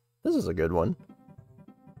Town. This is a good one.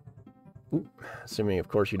 Ooh, assuming, of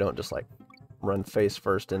course, you don't just, like, run face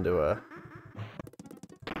first into a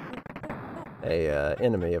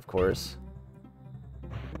enemy, of course.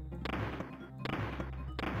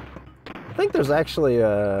 I think there's actually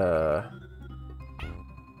a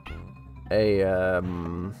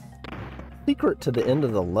secret to the end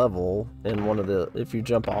of the level in one of the, if you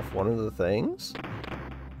jump off one of the things,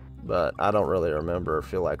 but I don't really remember or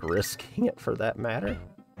feel like risking it for that matter.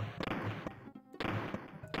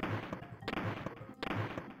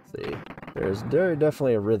 Let's see, there's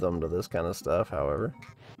definitely a rhythm to this kind of stuff, however.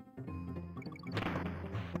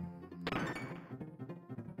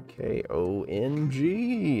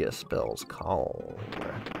 K-O-N-G spells Kong.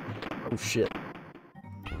 Oh shit.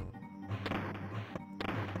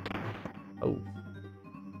 Oh.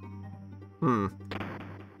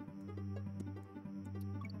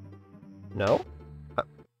 No?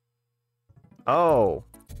 Oh.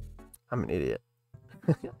 I'm an idiot.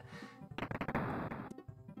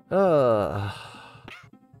 Ow,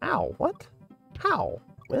 what? How?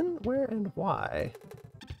 When, where, and why?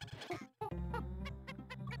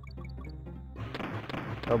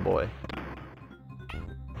 Oh boy.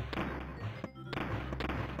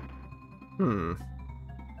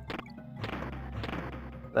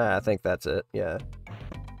 I think that's it, yeah.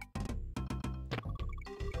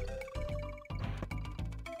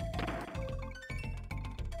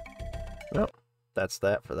 Nope, that's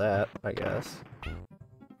that for that, I guess.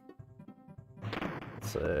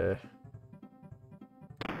 Let's see.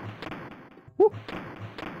 Whoop.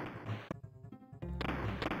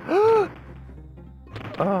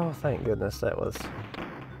 Oh, thank goodness that was...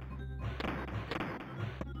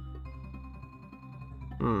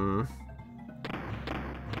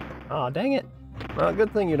 Aw, dang it. Well,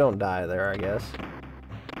 good thing you don't die there, I guess.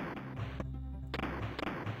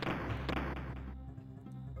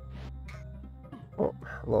 Oh,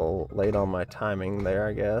 a little late on my timing there,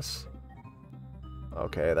 I guess.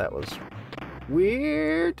 Okay, that was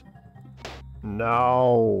weird.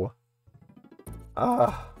 No.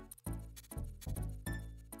 Ah.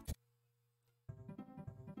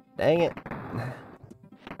 Dang it.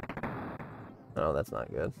 Oh, that's not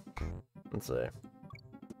good. Let's see.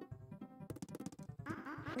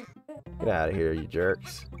 Get out of here, you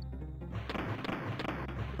jerks.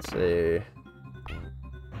 Let's see.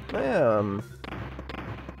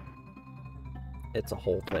 It's a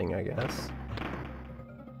whole thing, I guess.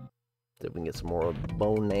 See if we can get some more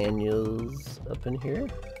bonanias up in here.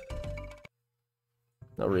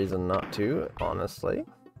 No reason not to, honestly.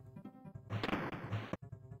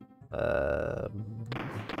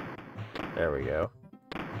 There we go.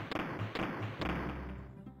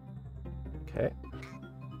 Okay.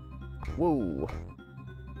 Whoa.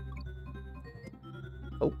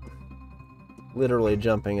 Oh. Literally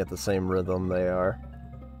jumping at the same rhythm they are.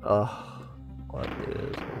 Ugh. What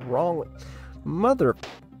is wrong with... Mother...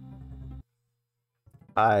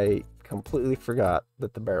 I completely forgot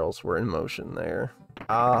that the barrels were in motion there.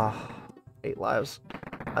 Ah. 8 lives.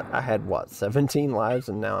 I had, what, 17 lives,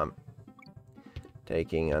 and now I'm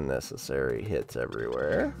taking unnecessary hits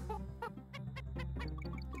everywhere.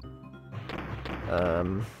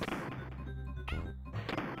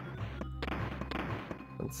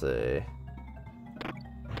 Let's see.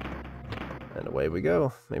 And away we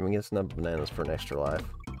go. Maybe we can get some bananas for an extra life.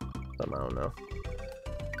 Something, I don't know.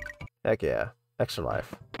 Heck yeah. Extra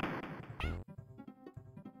life.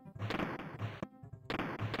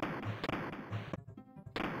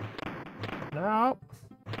 No.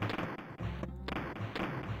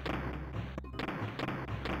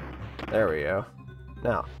 There we go.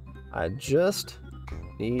 Now, I just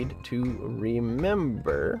need to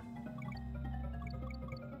remember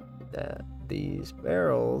that these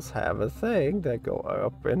barrels have a thing that go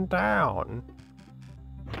up and down.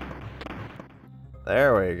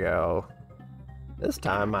 There we go. This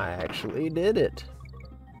time I actually did it.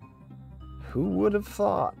 Who would have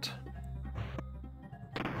thought?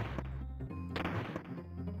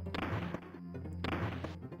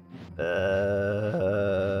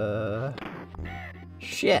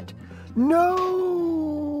 Shit. No!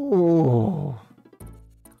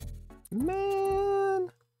 Man.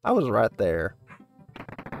 I was right there.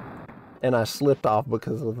 And I slipped off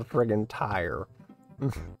because of the friggin' tire.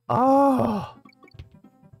 Oh!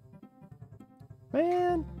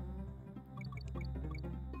 Man.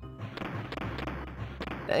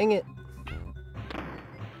 Dang it.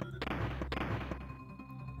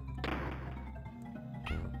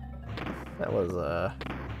 That was,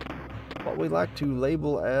 what we like to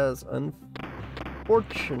label as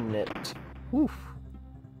unfortunate. Oof.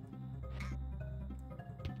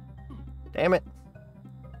 Damn it.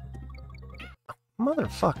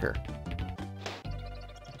 Motherfucker.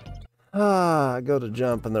 I go to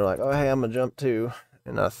jump and they're like, oh, hey, I'm gonna jump too.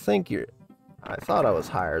 And I think I thought I was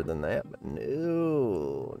higher than that, but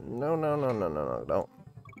no. No.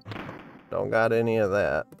 Don't got any of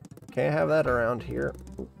that. Can't have that around here.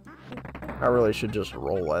 I really should just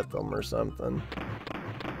roll at them or something.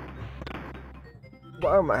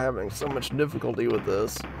 Why am I having so much difficulty with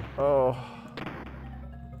this? Oh.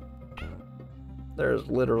 There's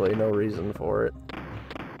literally no reason for it.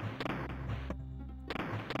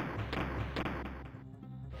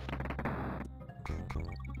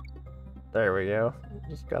 There we go.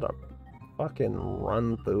 Just gotta fucking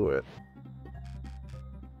run through it.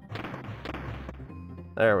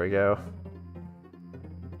 There we go.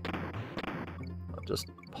 I'll just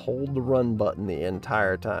hold the run button the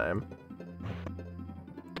entire time.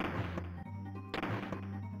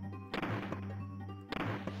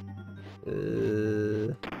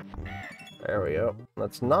 There we go.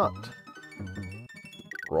 Let's not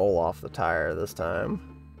roll off the tire this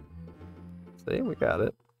time. See, we got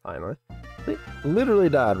it. Finally. See, literally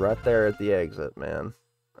died right there at the exit, man.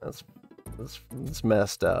 That's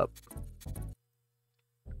messed up.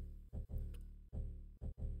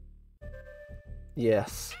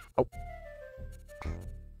 Yes. Oh.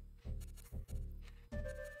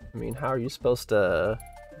 I mean, how are you supposed to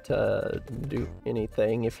do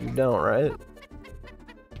anything if you don't, right?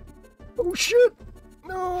 Oh shit!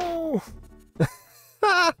 No!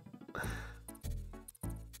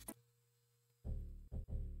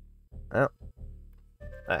 Well,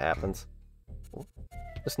 that happens.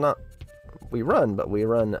 It's not... We run, but we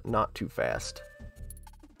run not too fast.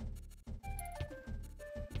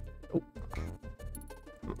 Oh.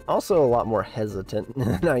 I'm also a lot more hesitant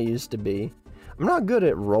than I used to be. I'm not good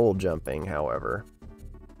at roll jumping, however.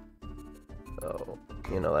 So,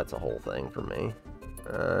 you know, that's a whole thing for me.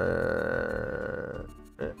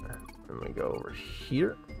 Let me go over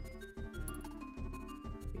here.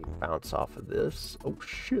 Bounce off of this. Oh,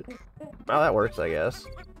 shit. Well, that works, I guess.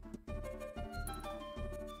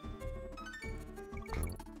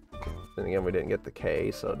 Then again, we didn't get the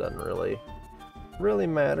K, so it doesn't really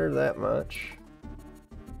matter that much.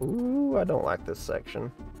 Ooh, I don't like this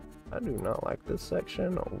section. I do not like this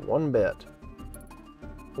section one bit.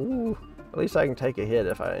 Ooh, at least I can take a hit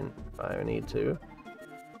if I need to.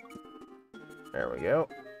 There we go.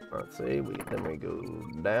 Let's see. Then we go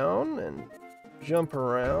down and jump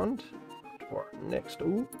around to our next.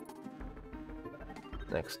 Ooh,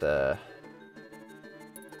 next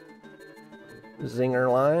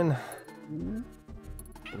zinger line.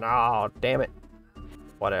 No, damn it.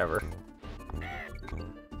 Whatever.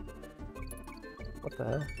 What the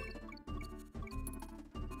hell?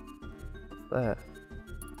 What's that?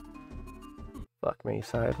 Fuck me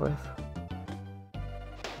sideways.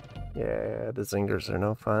 Yeah, the zingers are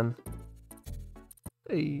no fun.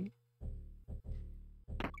 Hey.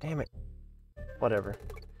 Damn it. Whatever.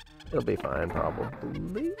 It'll be fine,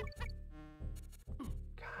 probably.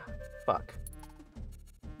 God, fuck.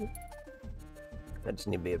 I just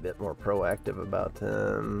need to be a bit more proactive about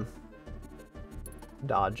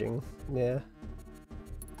dodging. Yeah.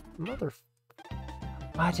 Mother...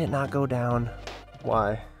 Why did it not go down?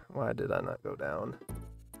 Why? Why did I not go down?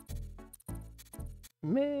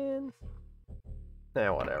 Man.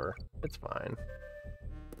 Nah, whatever. It's fine.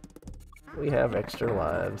 We have extra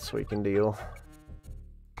lives, we can deal.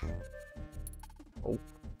 Oh.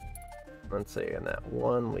 Let's see, in that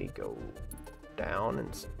one we go down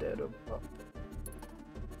instead of up.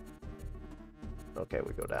 Okay,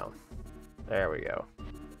 we go down. There we go.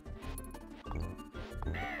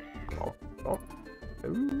 Oh, oh.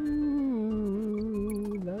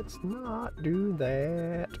 Ooh, let's not do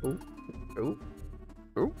that. Ooh, ooh,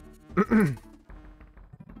 ooh.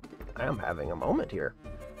 I am having a moment here.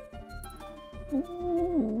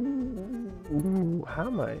 Ooh, how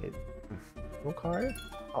am I? Okay.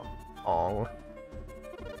 Oh, ong.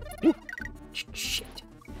 Ooh, shit.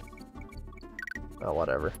 Oh,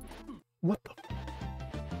 whatever. What the?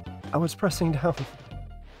 I was pressing down.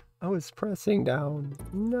 I was pressing down.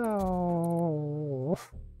 No.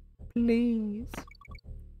 Please.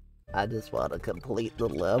 I just want to complete the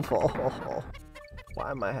level.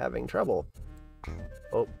 Why am I having trouble?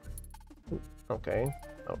 Oh. Okay.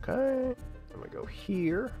 Okay. Then we go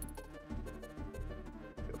here.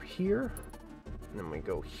 Go here. And then we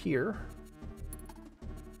go here.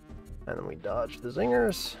 And then we dodge the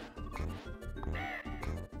zingers.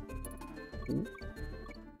 Ooh.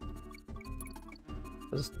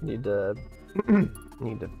 Just need to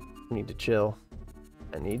need to chill.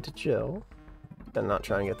 I need to chill and not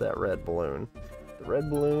try and get that red balloon. The red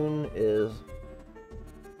balloon is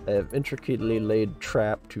an intricately laid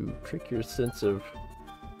trap to trick your sense of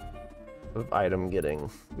item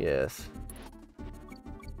getting. Yes.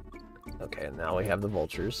 Okay, and now we have the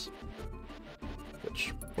vultures,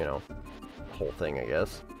 which, you know, whole thing, I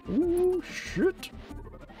guess. Ooh, shit.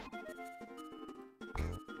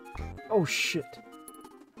 Oh shit.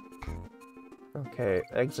 Okay,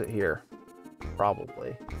 exit here.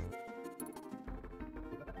 Probably.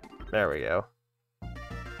 There we go. I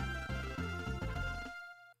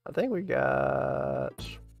think we got...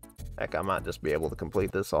 Heck, I might just be able to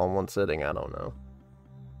complete this all in one sitting, I don't know.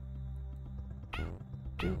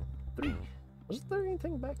 2, 3. Was there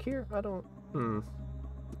anything back here? I don't...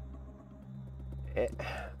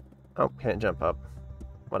 Oh, can't jump up.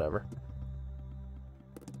 Whatever.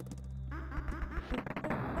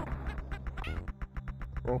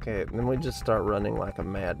 Okay, then we just start running like a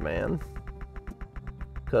madman.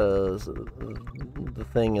 Because the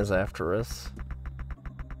thing is after us.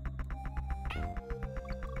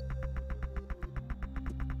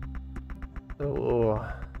 Oh,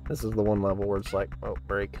 this is the one level where it's like, oh,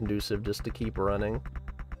 very conducive just to keep running.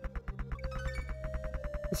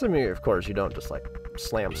 Assuming, of course, you don't just like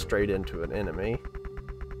slam straight into an enemy.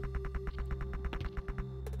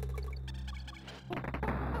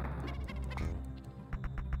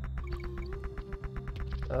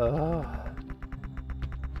 Oh,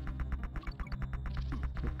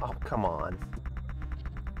 come on.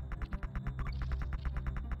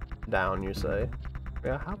 Down, you say?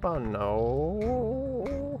 Yeah, how about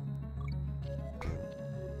no?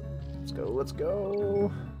 Let's go, let's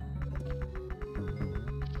go.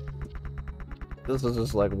 This is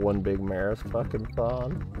just like one big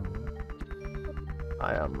marathon.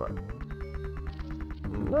 I am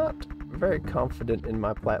not very confident in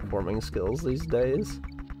my platforming skills these days.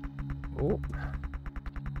 Ooh.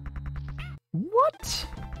 What?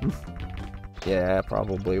 Yeah,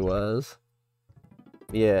 probably was.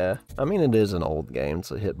 Yeah, I mean, it is an old game,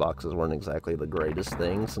 so hitboxes weren't exactly the greatest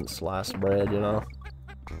thing since sliced bread, you know?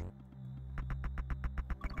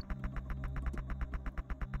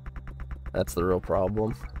 That's the real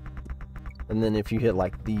problem. And then if you hit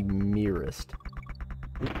like the merest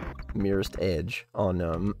edge on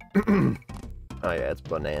oh yeah, it's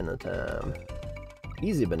banana time.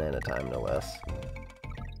 Easy banana time, no less.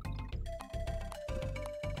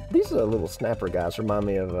 These little snapper guys remind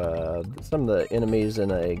me of some of the enemies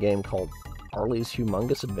in a game called Harley's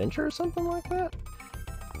Humongous Adventure or something like that.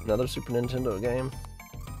 Another Super Nintendo game.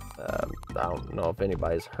 I don't know if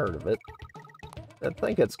anybody's heard of it. I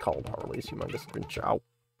think it's called Harley's Humongous Adventure. Ow,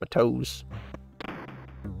 my toes.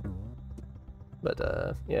 But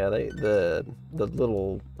yeah, the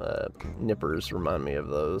little nippers remind me of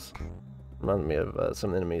those. Remind me of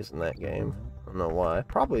some enemies in that game. I don't know why.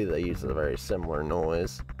 Probably they use a very similar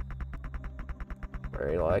noise.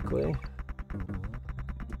 Very likely.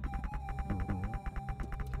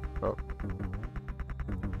 Oh.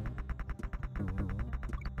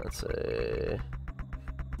 Let's see.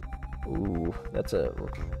 Ooh, that's a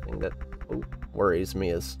thing that worries me,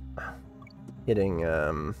 is hitting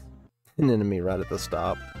an enemy right at the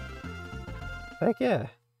stop. Heck yeah.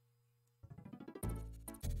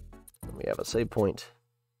 We have a save point.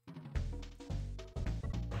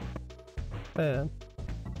 Man,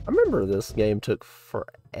 I remember this game took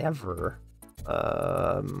forever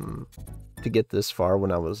to get this far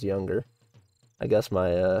when I was younger. I guess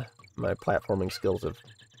my my platforming skills have,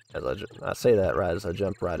 as I say that right as I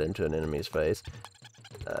jump right into an enemy's face.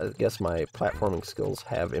 I guess my platforming skills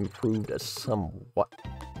have improved as somewhat.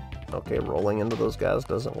 Okay, rolling into those guys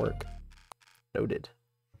doesn't work. Noted.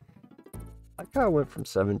 I kind of went from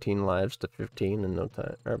 17 lives to 15 in no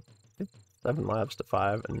time, or 7 lives to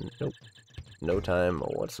 5, and nope, no time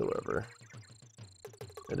whatsoever.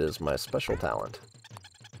 It is my special talent.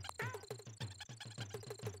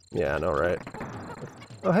 Yeah, I know, right?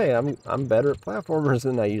 Oh hey, I'm better at platformers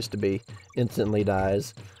than I used to be. Instantly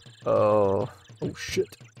dies. Oh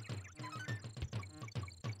shit.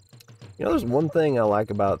 You know, there's one thing I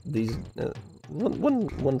like about these.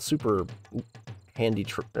 One super handy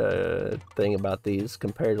thing about these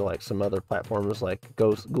compared to like some other platformers like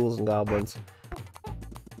Ghouls and Goblins.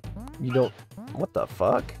 You don't. What the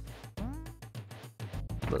fuck?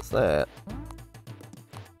 What's that?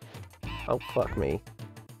 Oh fuck me.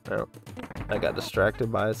 Oh, I got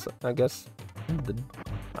distracted by, I guess,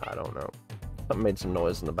 I don't know. Something made some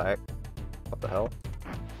noise in the back. What the hell?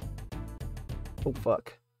 Oh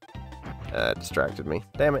fuck. It distracted me.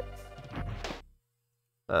 Damn it.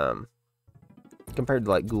 Compared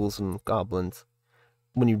to like Ghouls and Goblins,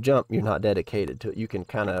 when you jump, you're not dedicated to it. You can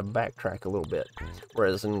kind of backtrack a little bit.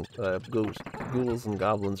 Whereas in Ghouls and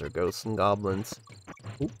Goblins, or Ghosts and Goblins,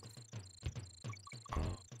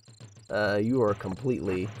 you are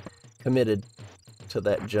completely committed to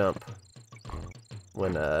that jump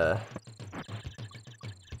when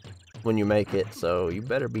you make it, so you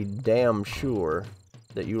better be damn sure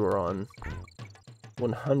that you are on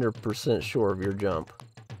 100% sure of your jump.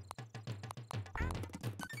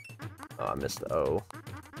 Oh, I missed the O.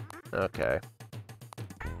 Okay.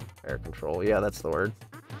 Air control. Yeah, that's the word.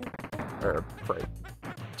 Or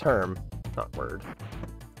term, not word.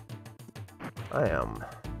 I am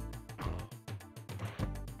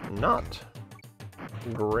not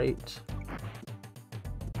great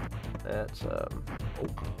at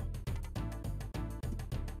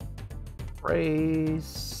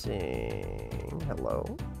racing. Hello.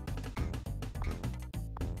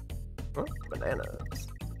 Oh, bananas.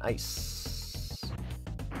 Nice.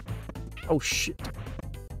 Oh shit.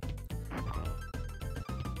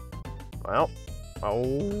 Well.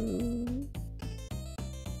 Oh.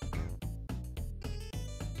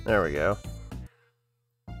 There we go.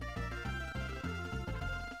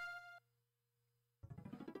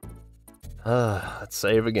 Let's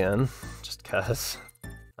save again, just cause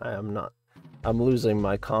I'm losing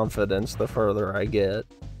my confidence the further I get.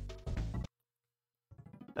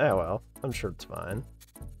 Oh well, I'm sure it's fine.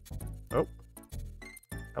 Oh,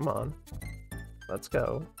 come on. Let's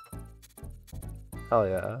go. Hell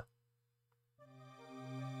yeah.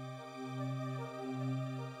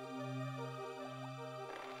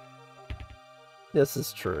 This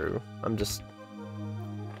is true. I'm just...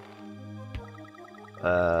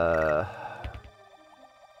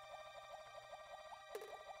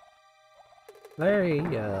 very,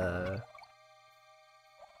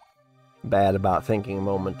 bad about thinking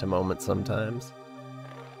moment to moment sometimes.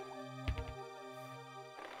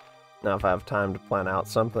 Now if I have time to plan out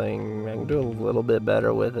something, I can do a little bit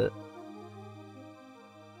better with it.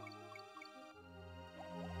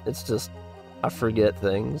 It's just, I forget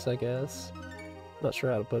things, I guess. Not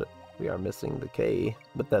sure how to put it. We are missing the K,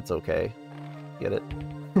 but that's okay. Get it?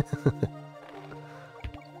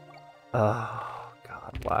 Oh,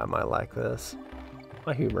 God, why am I like this?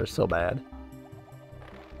 My humor is so bad.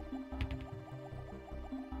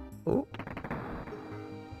 Ooh.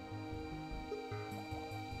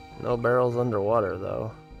 No barrels underwater,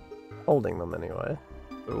 though. Holding them, anyway.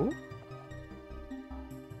 Ooh.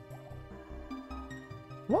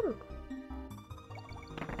 Water.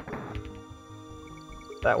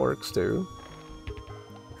 That works, too.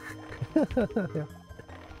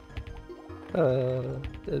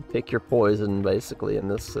 Pick your poison, basically, in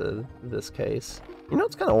this case. You know,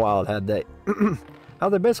 it's kind of wild how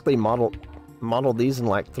they basically modeled these in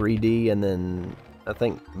like 3D and then I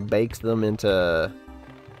think baked them into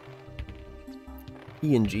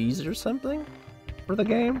PNGs or something for the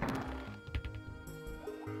game.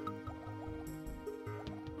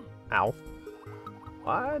 Ow.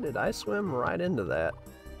 Why did I swim right into that?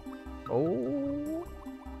 Oh.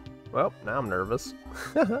 Well, now I'm nervous.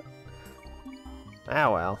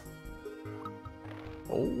 Ow, well.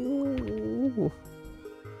 Oh.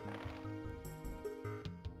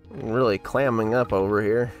 I'm really clamming up over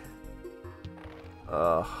here.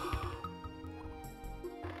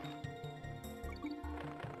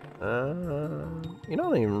 You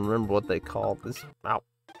don't even remember what they called this. Ow.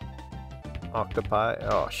 Octopi.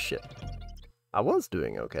 Oh, shit. I was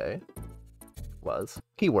doing okay. Was.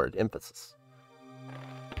 Keyword, emphasis.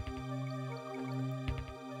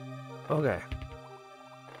 Okay.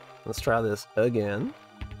 Let's try this again.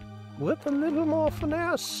 With a little more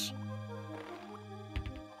finesse.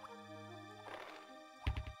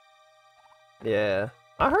 Yeah.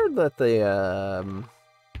 I heard that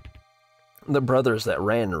the brothers that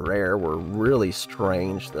ran Rare were really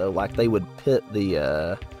strange, though. Like, they would pit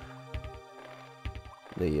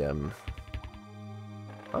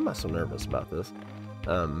why am I so nervous about this?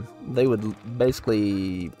 They would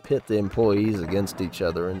basically pit the employees against each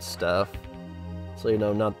other and stuff. So, you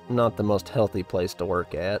know, not the most healthy place to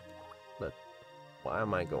work at. But why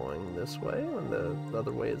am I going this way when the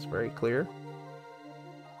other way is very clear?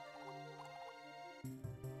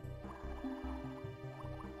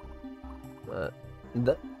 But,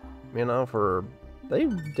 you know, they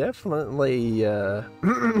definitely,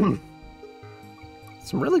 some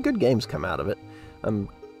really good games come out of it.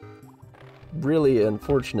 Really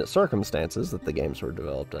unfortunate circumstances that the games were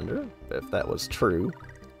developed under, if that was true.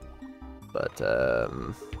 But,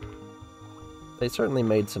 they certainly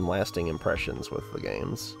made some lasting impressions with the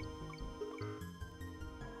games.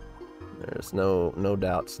 There's no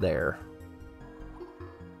doubts there.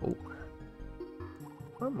 Oh.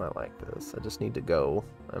 Why am I like this? I just need to go.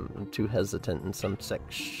 I'm too hesitant in some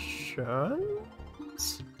sections.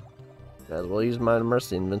 Might as well use my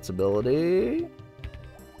Mercy Invincibility.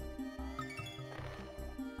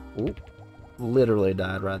 Ooh. Literally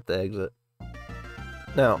died right at the exit.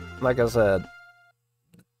 Now, like I said,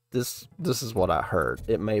 this is what I heard.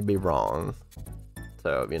 It may be wrong.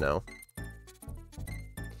 So, you know.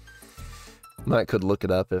 Might could look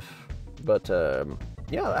it up if... But,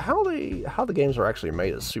 yeah, how the games were actually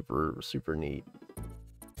made is super neat.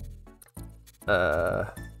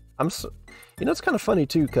 You know, it's kind of funny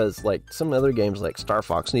too, because like some other games like Star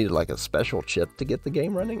Fox needed like a special chip to get the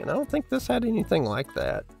game running, and I don't think this had anything like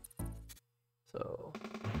that. So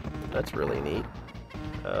that's really neat.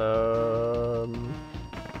 Oh,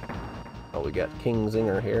 we got King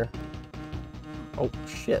Zinger here. Oh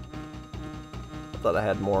shit! I thought I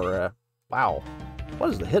had more. Wow,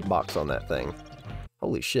 what is the hitbox on that thing?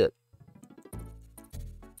 Holy shit!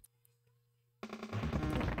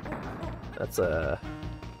 That's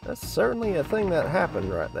certainly a thing that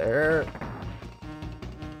happened right there.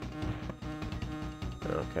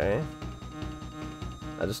 Okay.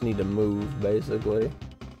 I just need to move, basically.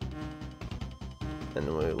 And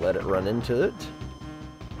then we let it run into it.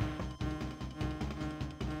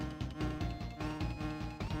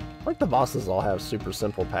 Like the bosses all have super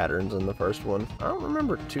simple patterns in the first one. I don't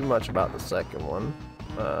remember too much about the second one,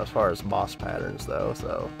 as far as boss patterns though,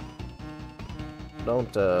 so...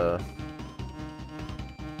 don't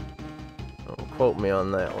quote me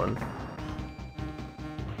on that one.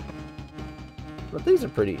 But these are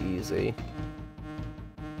pretty easy.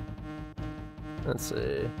 Let's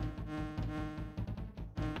see.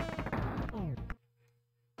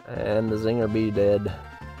 And the zinger be dead.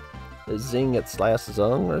 Is zing its last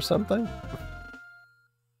zung or something?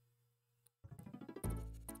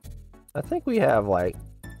 I think we have like...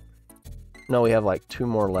 No, we have like two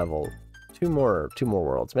more worlds.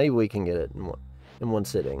 Maybe we can get it in one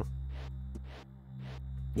sitting.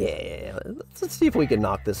 Yeah, let's see if we can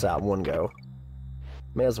knock this out in one go.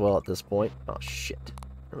 May as well at this point. Oh shit.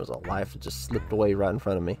 There was a life that just slipped away right in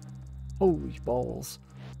front of me. Holy balls.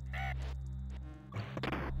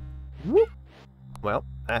 Whoop. Well,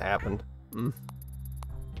 that happened.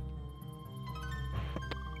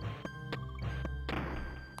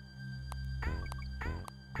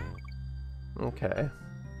 Okay.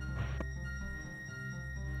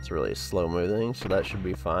 It's really slow moving, so that should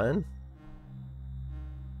be fine.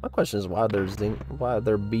 My question is why are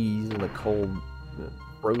there bees in a cold,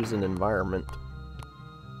 frozen environment?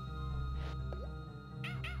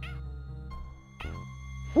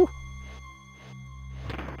 Whew.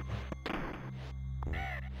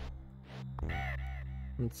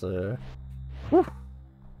 Let's whew.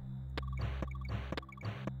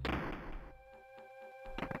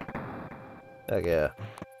 Heck yeah.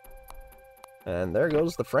 And there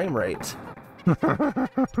goes the frame rate.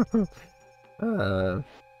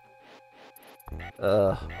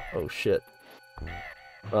 Oh shit.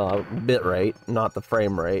 Bit rate, not the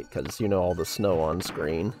frame rate, because you know all the snow on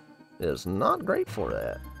screen is not great for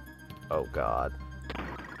that. Oh god.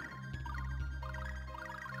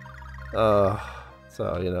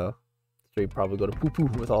 So, you know, stream probably go to poo-poo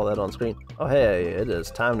with all that on screen. Oh hey, it is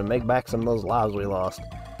time to make back some of those lives we lost.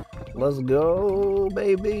 Let's go,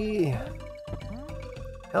 baby!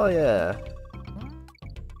 Hell yeah!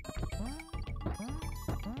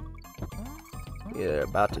 You're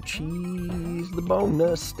about to cheese the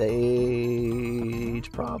bonus stage,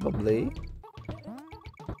 probably.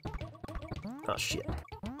 Oh shit.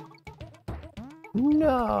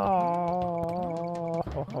 No!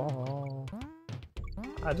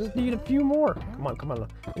 I just need a few more. Come on, come on.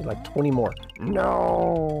 I need like 20 more.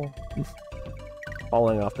 No!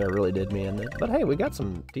 Falling off there really did me in. But hey, we got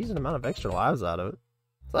some decent amount of extra lives out of it.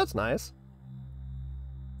 So that's nice.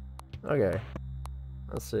 Okay.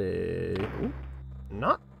 Let's see. Ooh,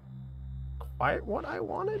 not quite what I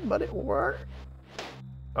wanted, but it worked.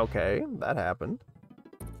 Okay, that happened.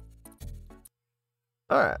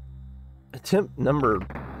 Alright. Attempt number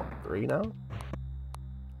 3 now.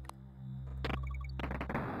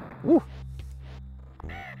 Woo!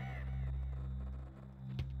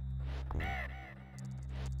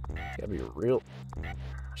 Gotta be real.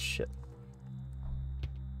 Shit.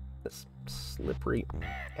 This slippery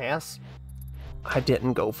ass. I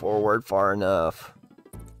didn't go forward far enough.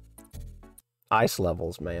 Ice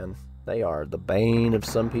levels, man. They are the bane of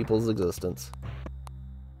some people's existence.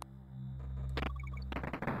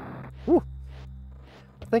 Woo!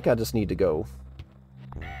 I think I just need to go.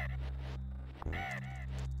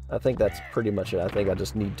 I think that's pretty much it. I think I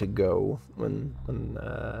just need to go when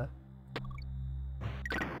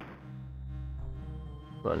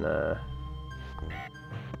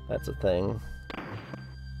that's a thing.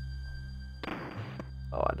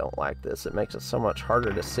 Oh, I don't like this. It makes it so much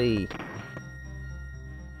harder to see.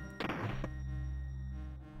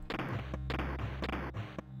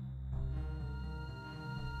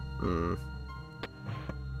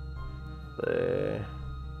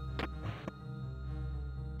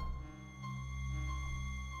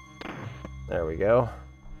 There we go.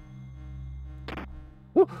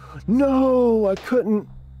 Woo! No, I couldn't.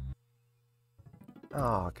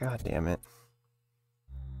 Oh, god damn it.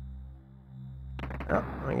 Oh,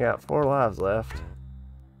 I got 4 lives left.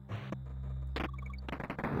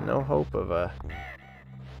 No hope of a...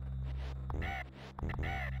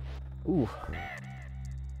 Ooh.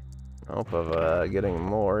 Hope of getting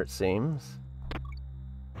more, it seems.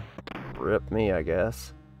 Rip me, I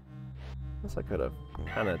guess. Guess I could have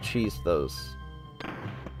kind of cheesed those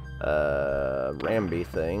Ramby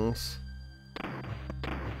things.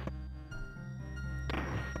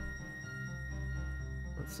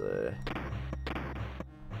 Let's see.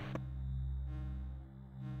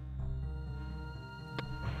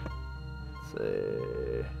 Let's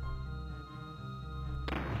see.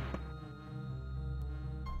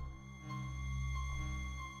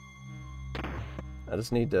 I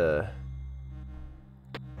just need to...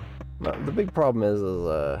 The big problem is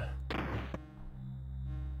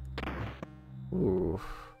ooh.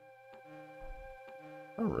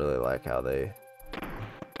 I don't really like how they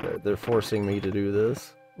They're forcing me to do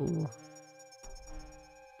this. Ooh.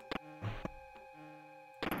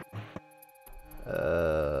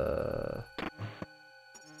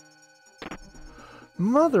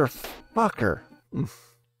 Motherfucker!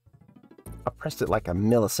 I pressed it like a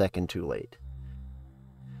millisecond too late.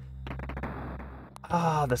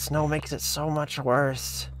 Ah, the snow makes it so much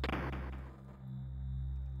worse.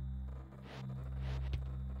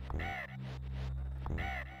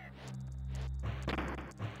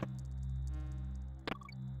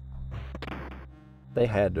 They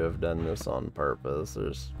had to have done this on purpose.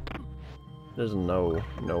 There's no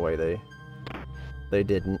way they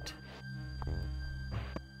didn't.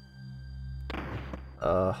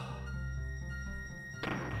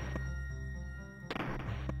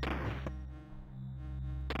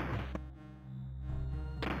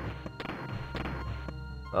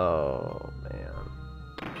 Oh man.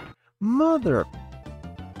 Mother.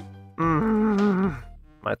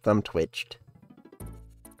 My thumb twitched.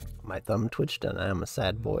 My thumb twitched and I am a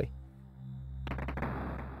sad boy.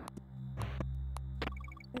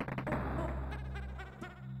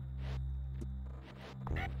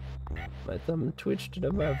 My thumb twitched and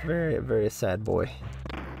I'm a very, very sad boy.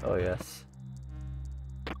 Oh yes.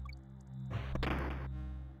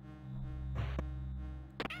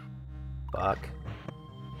 Fuck.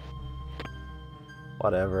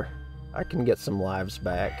 Whatever. I can get some lives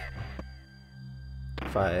back.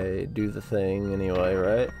 If I do the thing anyway,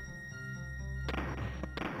 right?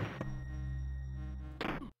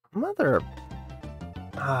 Mother...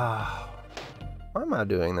 why am I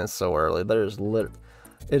doing this so early?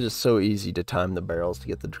 It is so easy to time the barrels to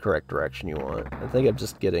get the correct direction you want. I think I'm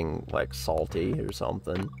just getting, like, salty or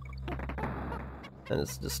something. And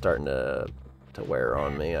it's just starting to wear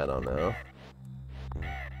on me, I don't know.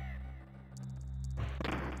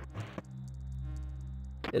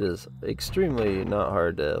 It is extremely not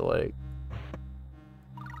hard to, like,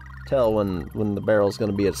 tell when the barrel's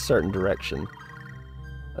gonna be a certain direction.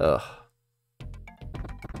 Ugh.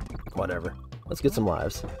 Whatever. Let's get some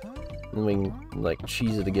lives. And we can, like,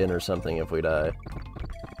 cheese it again or something if we die.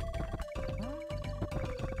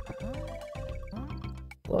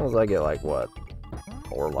 As long as I get, like, what?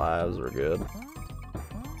 4 lives, we're good.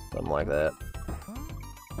 Something like that.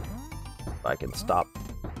 If I can stop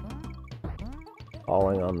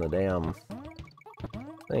falling on the damn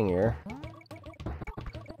thing here.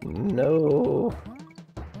 No.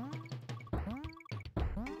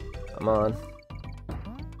 Come on.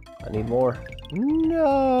 I need more.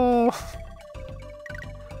 No!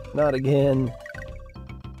 Not again.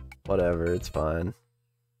 Whatever, it's fine.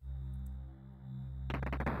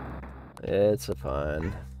 It's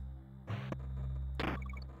fine.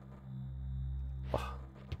 Oh.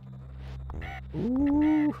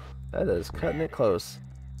 Ooh, that is cutting it close.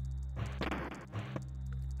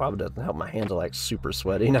 Probably doesn't help, my hands are like super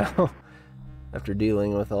sweaty now after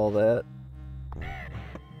dealing with all that.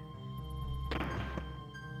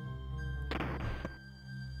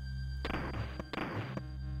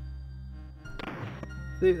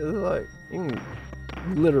 See, like, you can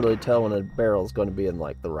literally tell when a barrel's going to be in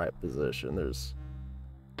like the right position. It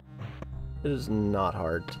is not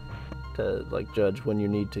hard to like judge when you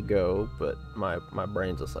need to go, but my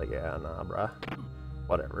brain's just like, yeah, nah, bruh,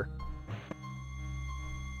 whatever.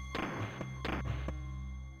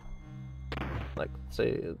 Like, say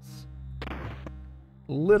it's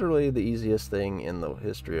literally the easiest thing in the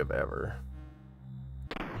history of ever.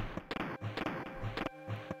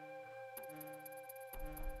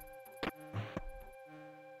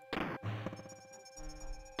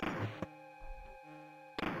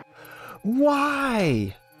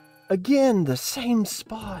 Why? Again, the same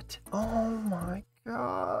spot. Oh my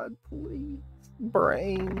god, please.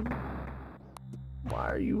 Brain.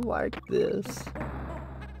 Why are you like this?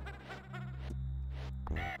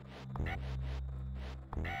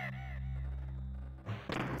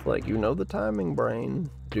 It's like, you know the timing, brain.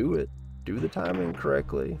 Do it. Do the timing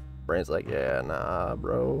correctly. Brain's like, yeah, nah,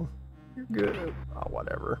 bro. You're good. Oh,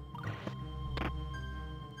 whatever.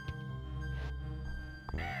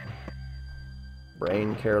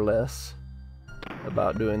 Brain care less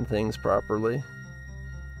about doing things properly.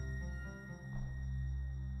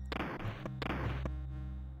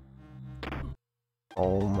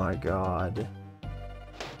 Oh my god.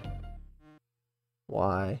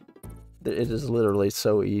 Why? It is literally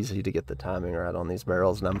so easy to get the timing right on these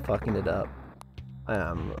barrels, and I'm fucking it up. I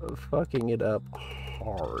am fucking it up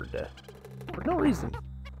hard. For no reason.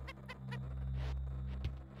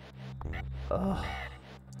 Ugh.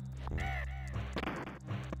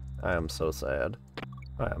 I am so sad.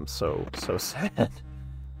 I am so sad.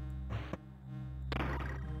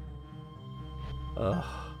 Ugh.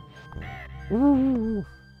 Ooh.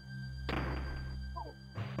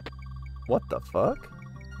 What the fuck?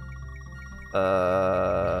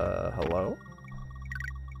 Hello?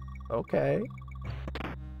 Okay.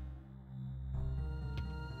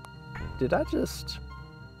 Did I just...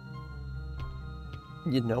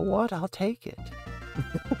 You know what? I'll take it.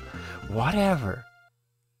 Whatever.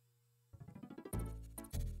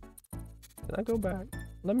 Can I go back?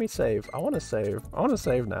 Let me save. I want to save. I want to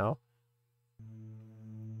save now.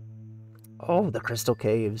 Oh, the Crystal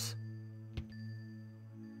Caves.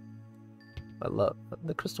 I love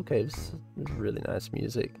the Crystal Caves. It's really nice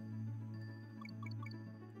music.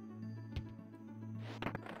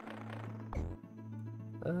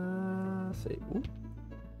 Let's see. Ooh.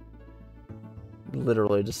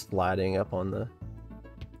 Literally just sliding up on the...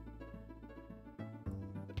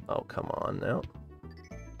 Oh, come on now.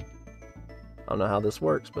 I don't know how this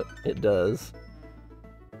works, but it does.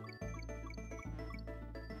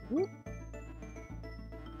 Ooh.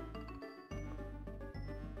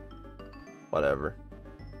 Whatever.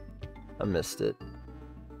 I missed it.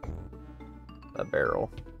 A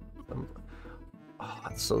barrel. Oh,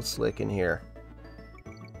 it's so slick in here.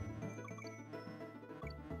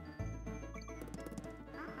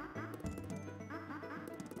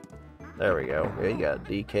 There we go. We got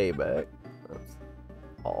DK back. That's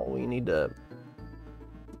all we need to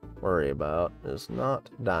worry about is not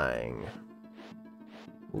dying.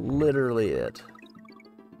 Literally it.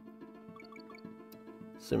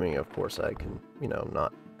 Assuming, of course, I can, you know,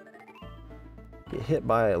 not get hit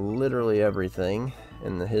by literally everything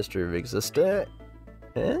in the history of existence.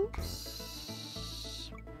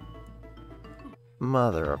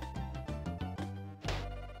 Mother of...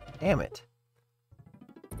 Damn it.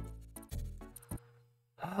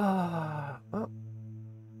 Well,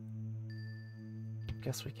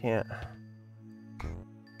 guess we can't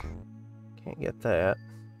get that.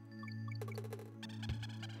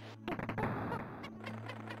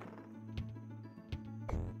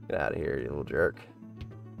 Get out of here, you little jerk.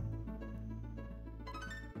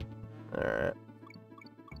 Alright.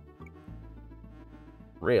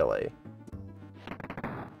 Really?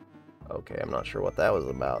 Okay, I'm not sure what that was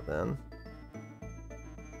about then.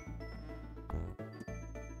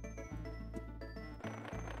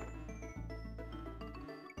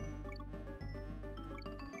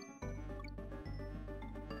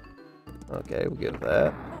 Okay, we'll give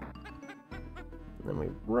that. And then we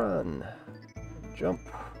run. Jump.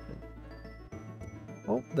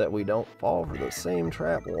 Hope that we don't fall for the same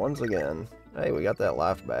trap once again. Hey, we got that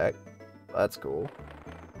life back. That's cool.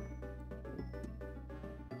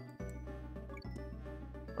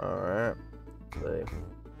 Alright. See.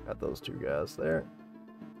 Got those two guys there.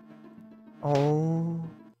 Oh.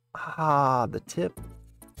 Ah, the tip.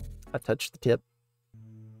 I touched the tip.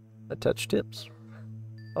 I touched tips.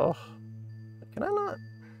 Oh. Can I not?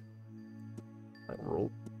 Like, roll.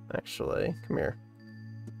 Actually, come here.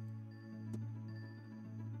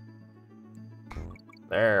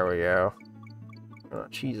 There we go.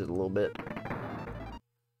 Cheese it a little bit.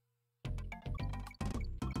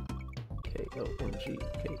 K-O-N-G,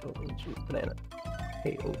 K-O-N-G, banana.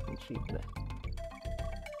 K-O-N-G, banana.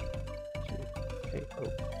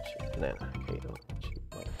 K-O-N-G, banana. K-O-N-G,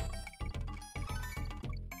 banana.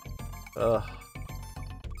 Ugh.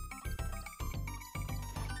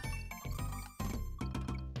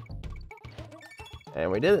 And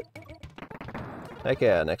we did it. Heck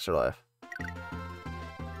yeah, an extra life.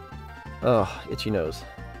 Oh, itchy nose.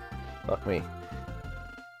 Fuck me.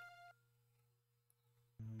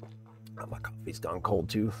 Oh, my coffee's gone cold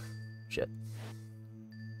too. Shit.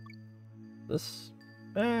 This...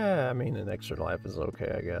 I mean, an extra life is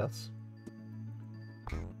okay, I guess.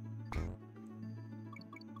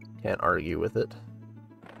 Can't argue with it.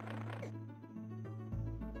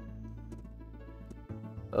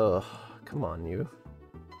 Ugh, come on, you.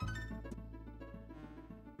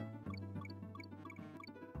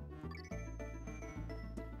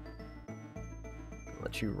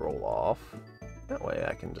 Let you roll off. That way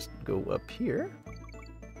I can just go up here.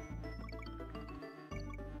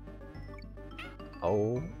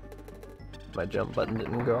 Oh, my jump button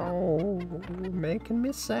didn't go. Making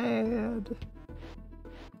me sad.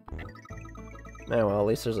 Oh, well, at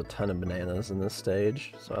least there's a ton of bananas in this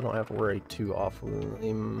stage, so I don't have to worry too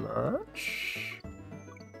awfully much.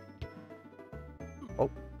 Oh,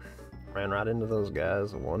 ran right into those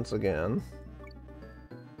guys once again.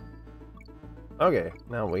 Okay,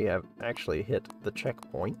 now we have actually hit the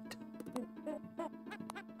checkpoint.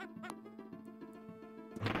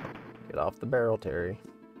 Get off the barrel, Terry.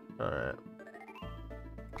 Alright.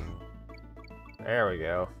 There we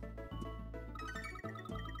go.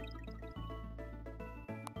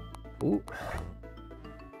 Ooh.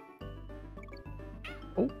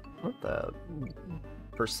 Oh, what the?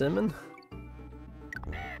 Persimmon?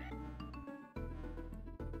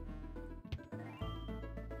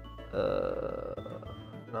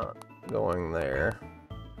 Not going there.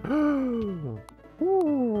 Ooh.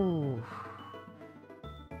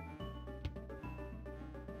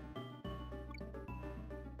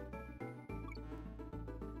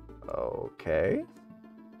 Okay.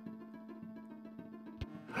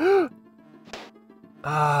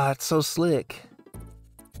 Ah, it's so slick.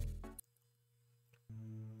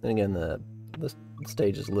 And again, the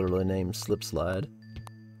stage is literally named Slip Slide.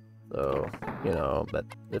 So, you know, but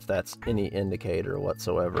if that's any indicator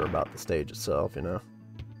whatsoever about the stage itself, you know.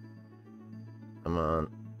 Come on.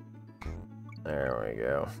 There we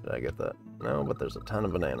go. Did I get that? No, but there's a ton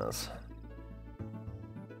of bananas.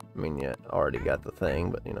 I mean, yeah, already got the thing,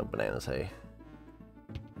 but, you know, bananas, hey.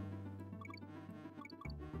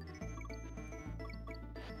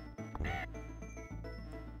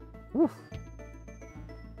 Woo.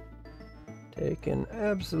 Taking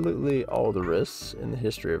absolutely all the risks in the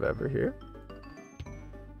history of ever here.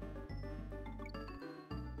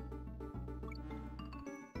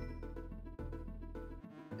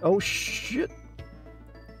 Oh, shit.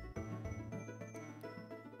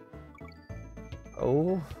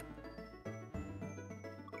 Oh.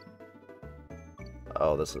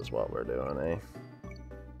 Oh, this is what we're doing, eh?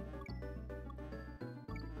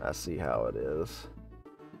 I see how it is.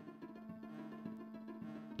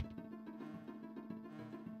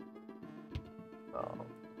 Oh,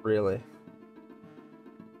 really?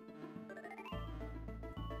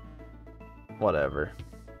 Whatever.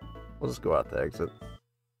 We'll just go out the exit.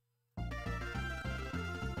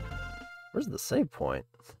 Where's the save point?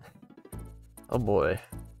 Oh boy.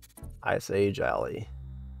 Ice Age Alley.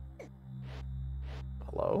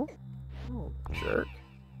 Hello? Oh, jerk.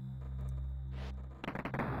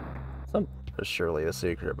 There's surely a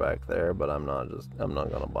secret back there, but I'm not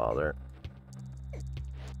gonna bother.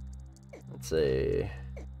 Let's see.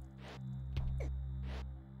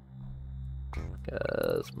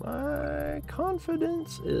 Because my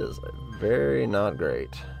confidence is very not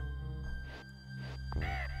great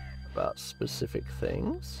about specific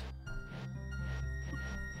things.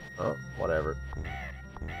 Oh, whatever.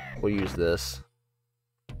 We'll use this.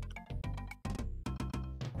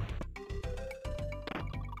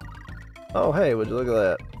 Oh, hey, would you look at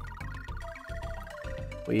that?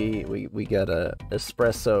 We got a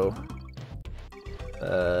espresso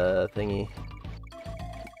thingy.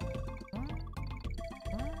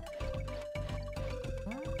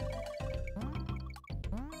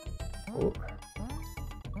 Oh.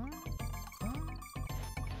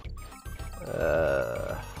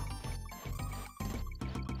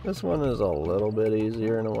 This one is a little bit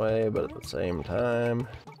easier in a way, but at the same time,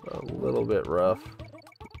 a little bit rough.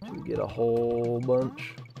 To get a whole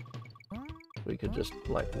bunch, we could just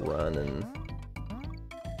like run and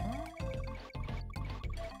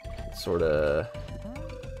sort of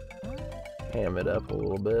ham it up a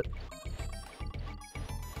little bit.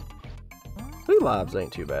 2 lives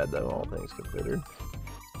ain't too bad though, all things considered.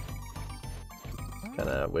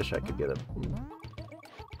 Kinda wish I could get a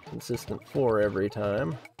consistent floor every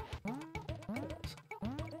time.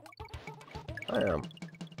 I am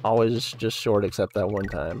always just short except that one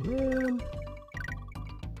time. Man.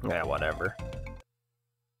 Yeah, whatever.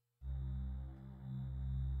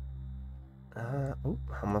 Oop,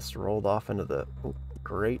 I must have rolled off into the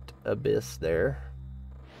great abyss there.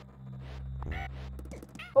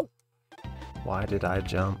 Oh! Why did I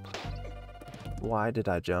jump? Why did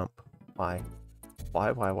I jump? Why?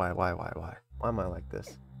 Why? Why am I like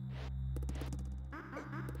this?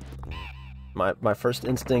 My first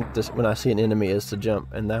instinct just when I see an enemy is to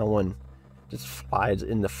jump, and that one just flies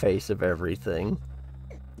in the face of everything.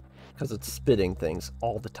 Because it's spitting things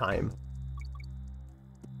all the time.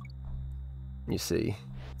 You see.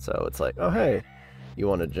 So it's like, oh hey, you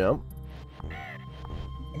want to jump?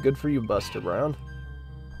 Good for you, Buster Brown.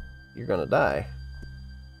 You're gonna die.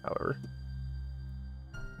 However.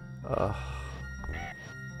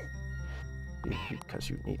 Because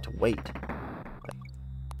you need to wait. Like,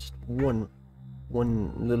 just one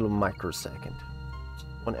little microsecond.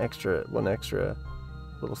 One extra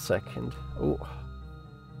little second. Ooh.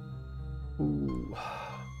 Ooh.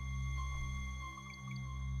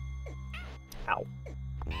 Ow.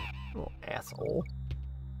 Little asshole.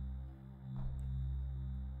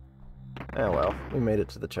 Oh well, we made it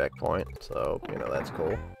to the checkpoint, so, you know, that's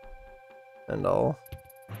cool. And all.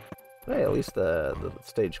 Hey, at least the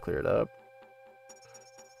stage cleared up.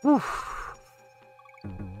 Whew.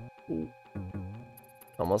 Ooh.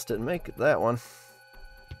 Almost didn't make it, that one.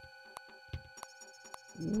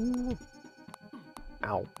 Ooh.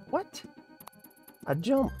 Ow. What? I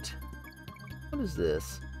jumped. What is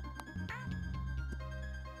this?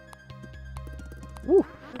 Woo!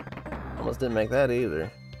 Almost didn't make that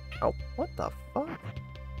either. Oh, what the fuck?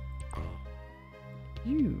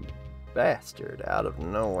 You bastard out of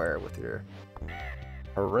nowhere with your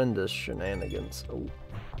horrendous shenanigans. Oh.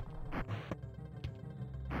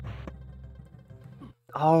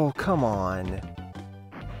 Oh, come on.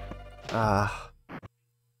 I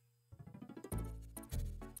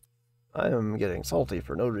am getting salty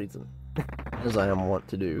for no reason. As I am wont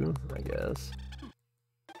to do, I guess.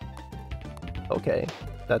 Okay,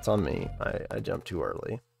 that's on me. I jumped too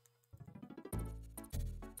early.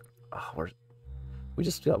 Oh, we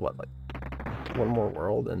just got, what, like, one more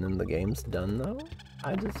world and then the game's done, though?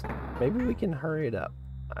 Maybe we can hurry it up.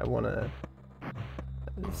 I want to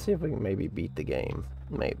see if we can maybe beat the game.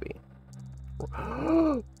 Maybe.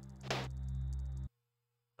 I'm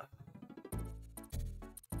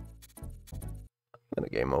gonna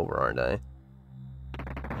game over, aren't I?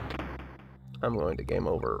 I'm going to game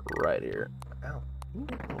over right here. Ow, you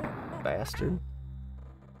little bastard.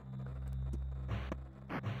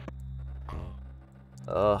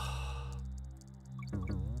 Ugh.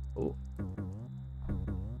 Oh.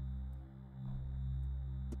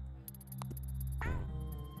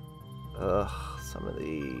 Ugh, some of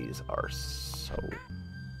these are so...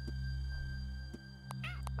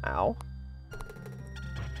 Ow.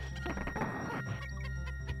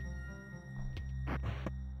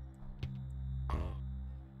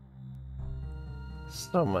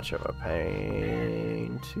 So much of a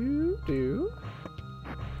pain to do.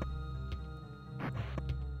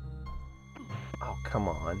 Oh, come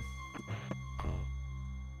on.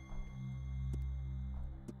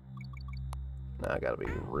 Now I gotta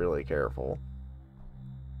be really careful.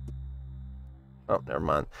 Oh, never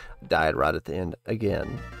mind. Died right at the end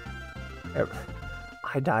again.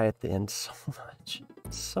 I die at the end so much.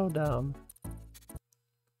 It's so dumb.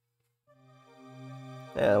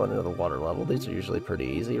 Yeah, I went into the water level. These are usually pretty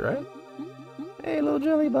easy, right? Hey, little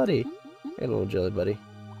jelly buddy. Hey, little jelly buddy.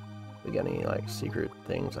 We got any, like, secret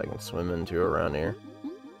things I can swim into around here?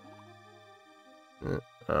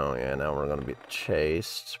 Oh, yeah, now we're gonna be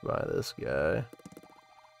chased by this guy.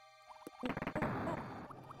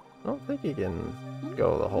 I don't think he can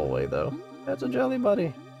go the whole way, though. That's a jelly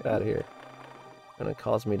buddy. Get out of here. Gonna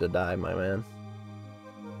cause me to die, my man.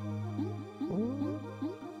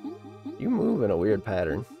 You move in a weird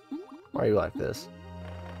pattern. Why are you like this?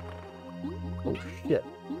 Oh, shit.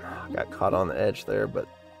 I got caught on the edge there, but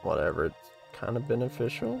whatever. It's kind of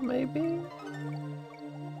beneficial, maybe?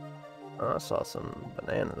 Oh, I saw some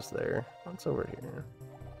bananas there. What's over here?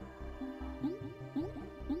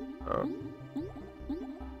 Oh.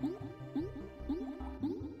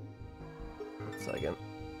 One second.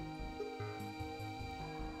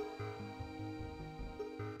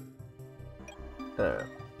 There.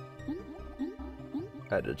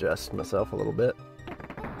 I had to adjust myself a little bit.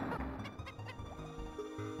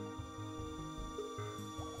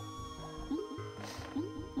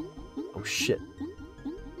 Oh shit.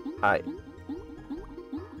 I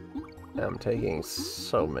am taking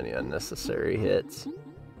so many unnecessary hits.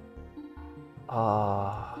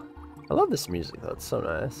 I love this music though, it's so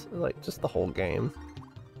nice. Like, just the whole game.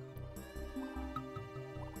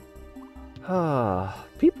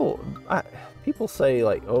 People say,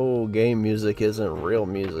 like, oh, game music isn't real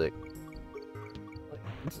music.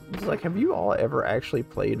 It's like, have you all ever actually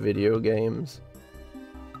played video games?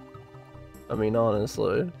 I mean,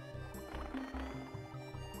 honestly.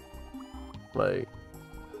 Like,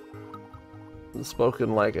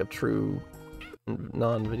 spoken like a true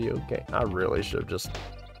non-video game. I really should have just...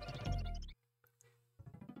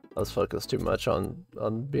 I was focused too much on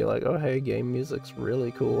being like, oh, hey, game music's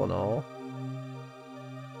really cool and all.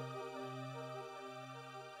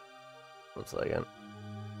 One second.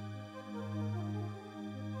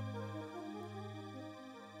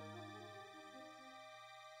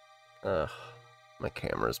 Ugh, my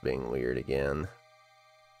camera's being weird again.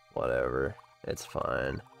 Whatever, it's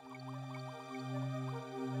fine.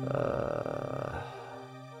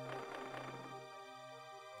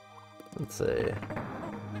 Let's see.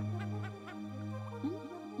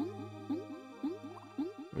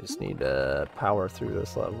 We just need to power through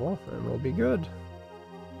this level and we'll be good.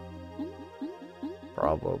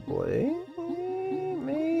 Probably.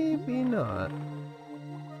 Maybe not.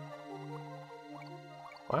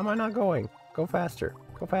 Why am I not going? Go faster.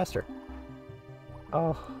 Go faster.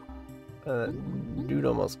 Oh. Dude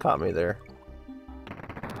almost caught me there.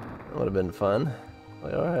 That would have been fun.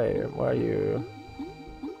 Like, oh hey, why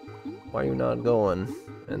are you not going?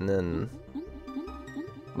 And then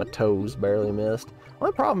My toes barely missed. My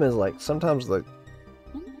problem is, like, sometimes the...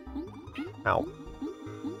 Ow.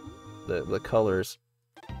 The colors...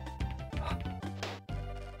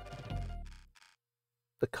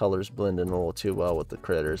 The colors blend in a little too well with the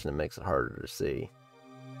critters, and it makes it harder to see.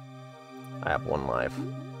 I have one life.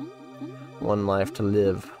 One life to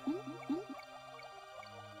live.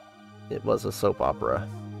 It was a soap opera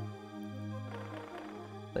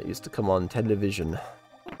that used to come on television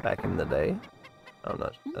back in the day. I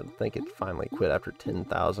think it finally quit after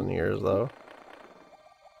 10,000 years, though.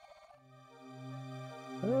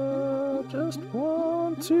 I just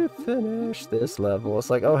want to finish this level.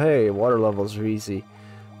 It's like, oh hey, water levels are easy.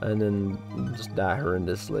 And then just die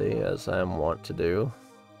horrendously, as I am wont to do.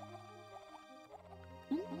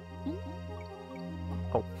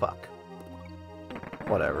 Oh, fuck.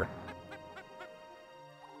 Whatever.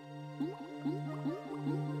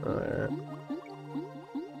 Alright.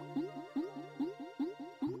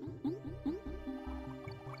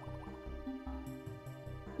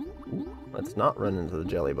 Let's not run into the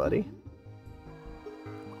jelly buddy.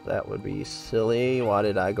 That would be silly. Why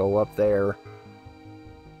did I go up there?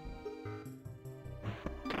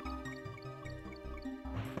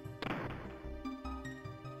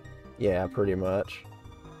 Yeah, pretty much.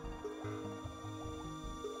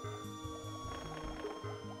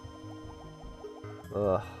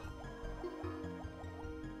 Ugh.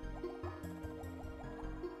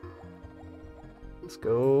 Let's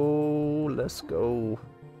go. Let's go.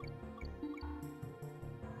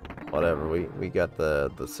 Whatever, we got the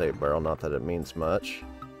save barrel, not that it means much.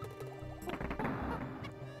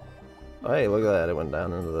 Oh, hey, look at that. It went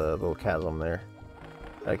down into the little chasm there.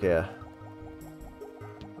 Heck yeah.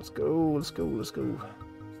 Let's go, let's go, let's go.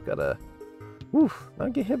 Gotta, woof,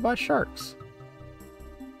 not get hit by sharks.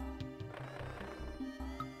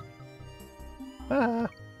 Ah.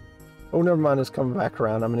 Oh, never mind, it's coming back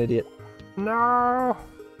around. I'm an idiot. No!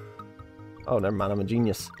 Oh, never mind, I'm a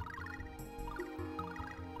genius.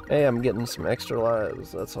 Hey, I'm getting some extra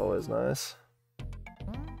lives. That's always nice.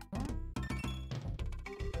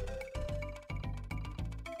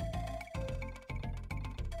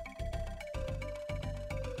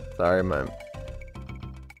 Sorry, man.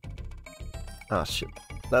 Ah, shit.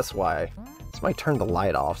 That's why. Somebody turned the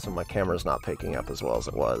light off, so my camera's not picking up as well as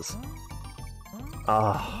it was.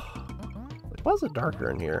 Ah. Why is it darker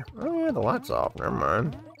in here? Oh, yeah, the light's off. Never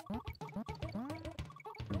mind.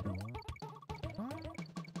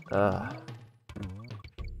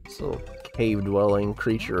 This little cave-dwelling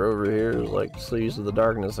creature over here is like so used to the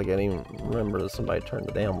darkness I can't even remember that somebody turned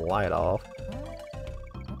the damn light off.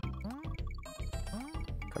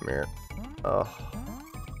 Come here. Oh.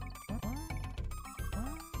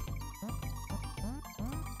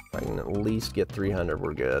 If I can at least get 300,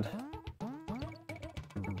 we're good.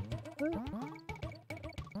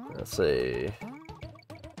 Let's see.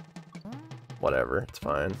 Whatever, it's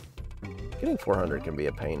fine. Getting 400 can be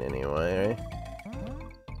a pain anyway, right?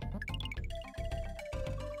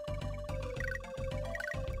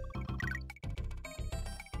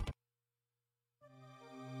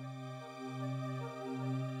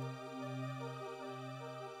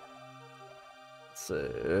 Let's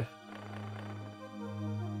see.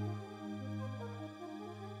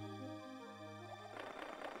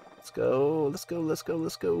 Let's go, let's go, let's go,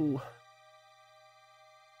 let's go.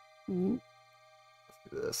 Let's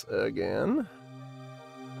do this again.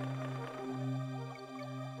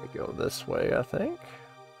 We go this way, I think.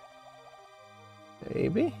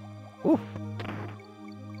 Maybe. Ooh.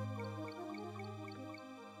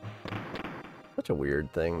 Such a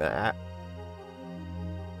weird thing that.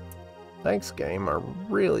 Thanks, game. I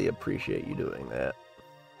really appreciate you doing that.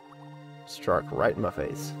 Struck right in my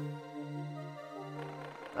face.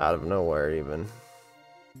 Out of nowhere, even.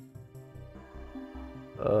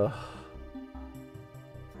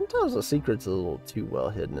 Sometimes the secret's a little too well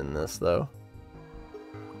hidden in this, though.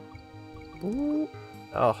 Ooh.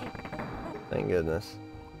 Oh, thank goodness.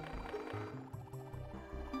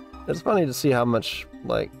 It's funny to see how much,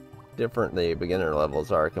 like, different the beginner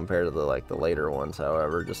levels are compared to the later ones,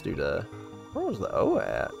 however, just due to... Where was the O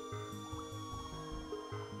at?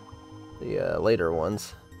 The later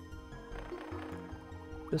ones.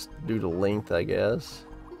 Just due to length, I guess.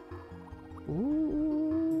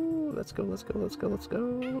 Ooh, let's go, let's go, let's go, let's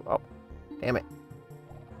go. Oh, damn it.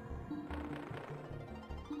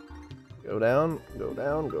 Go down, go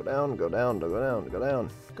down, go down, go down, go down, go down.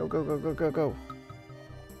 Go, go, go, go, go, go.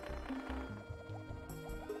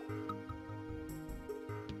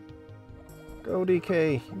 Go,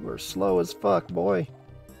 DK. You are slow as fuck, boy.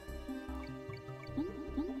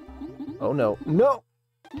 Oh, no. No!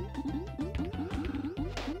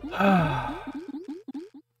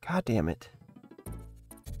 God damn it.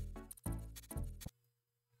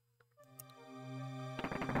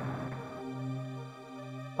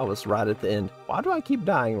 I was right at the end. Why do I keep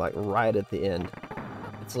dying, like, right at the end?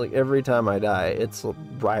 It's like every time I die, it's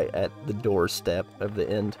right at the doorstep of the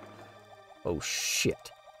end. Oh,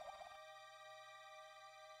 shit.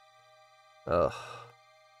 Ugh.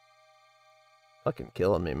 Fucking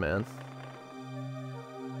killing me, man.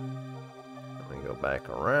 Let me go back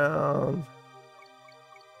around.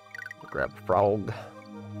 Grab a frog.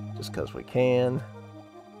 Just because we can.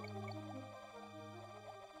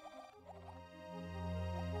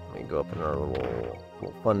 Let me go up in our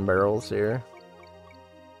little fun barrels here.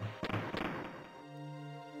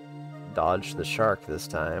 Dodge the shark this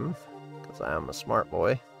time, because I am a smart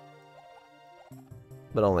boy.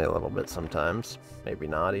 But only a little bit sometimes. Maybe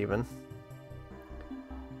not even.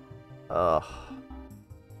 Ugh.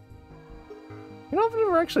 You know, I've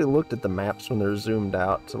never actually looked at the maps when they're zoomed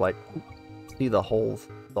out to, like, see the whole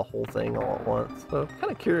thing all at once. So,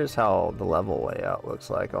 kind of curious how the level layout looks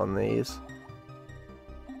like on these.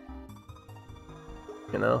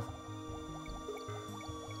 You know?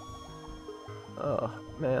 Oh,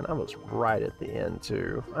 man, I was right at the end,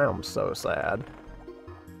 too. I am so sad.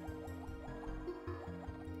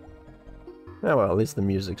 Oh, well, at least the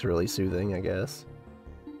music's really soothing, I guess.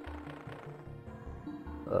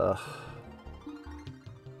 Ugh.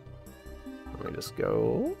 Let me just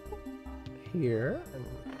go here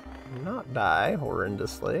and not die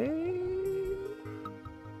horrendously.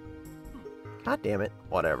 God damn it.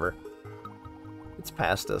 Whatever. It's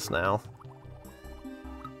past us now.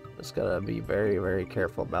 Just gotta be very, very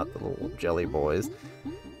careful about the little jelly boys.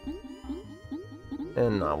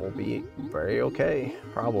 And I will be very okay,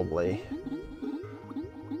 probably.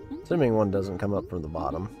 Assuming one doesn't come up from the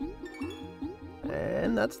bottom.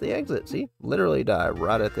 And that's the exit, see? Literally die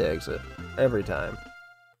right at the exit. Every time.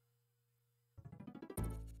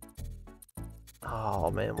 Oh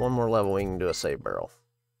man, one more level we can do a save barrel.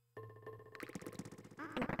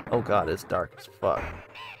 Oh god, it's dark as fuck.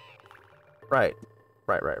 Right.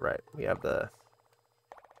 Right. We have the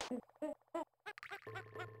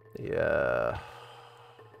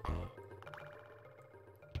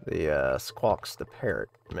Squawks the Parrot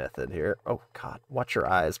method here. Oh god, watch your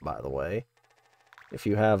eyes, by the way. If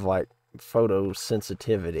you have, like,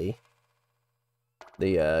 photosensitivity,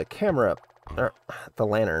 the camera, the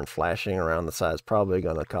lantern flashing around the side is probably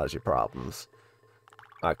going to cause you problems.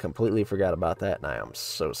 I completely forgot about that, and I am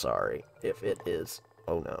so sorry if it is,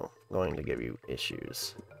 oh no, going to give you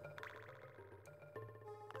issues.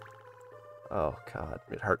 Oh god,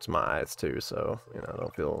 it hurts my eyes too, so, you know,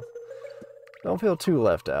 don't feel too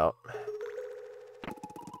left out.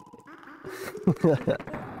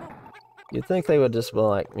 You'd think they would just be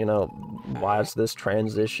like, you know, why is this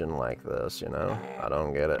transition like this, you know? I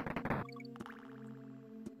don't get it.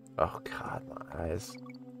 Oh god, my eyes.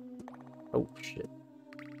 Oh shit.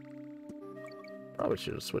 Probably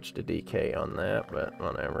should have switched to DK on that, but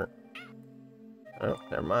whatever. Oh,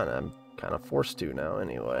 never mind. I'm kind of forced to now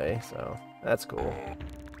anyway, so that's cool.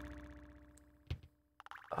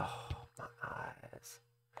 Oh, my eyes.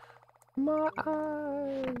 My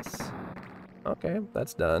eyes. Okay,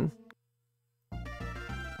 that's done.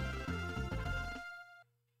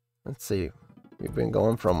 Let's see. We've been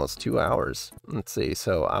going for almost 2 hours. Let's see.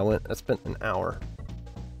 So I spent an hour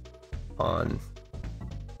on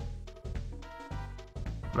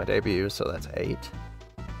my debut, so that's 8.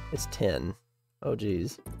 It's 10. Oh,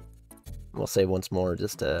 geez. We'll save once more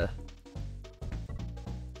just to...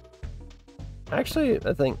 Actually,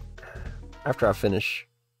 I think after I finish...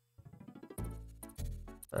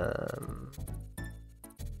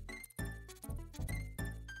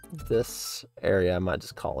 this area, I might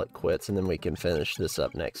just call it quits, and then we can finish this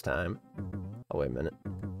up next time. Oh, wait a minute.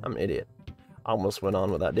 I'm an idiot. I almost went on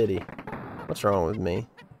without Diddy. What's wrong with me?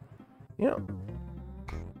 You know...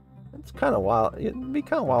 It's kind of wild. It'd be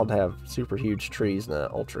kind of wild to have super huge trees in an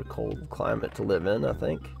ultra cold climate to live in, I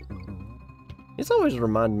think. It's always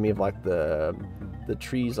reminded me of like the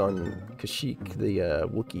trees on Kashyyyk, the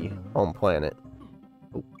Wookiee home planet.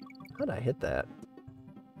 Oh, how'd I hit that?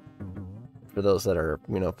 For those that are,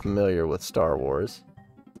 you know, familiar with Star Wars.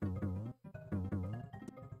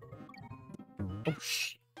 Oh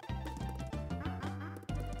shit.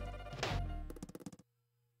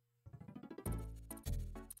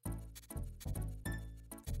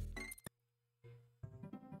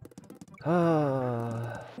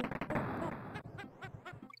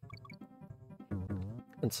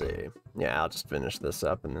 Let's see. Yeah, I'll just finish this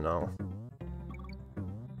up and then I'll...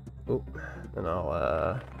 Oh, and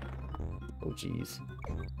I'll, oh, jeez.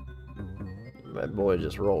 That boy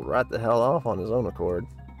just rolled right the hell off on his own accord.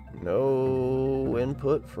 No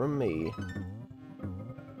input from me.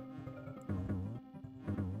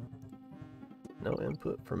 No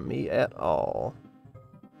input from me at all.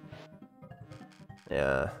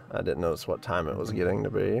 Yeah, I didn't notice what time it was getting to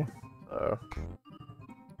be, so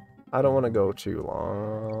I don't want to go too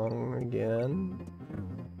long again.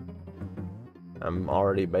 I'm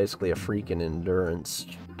already basically a freaking endurance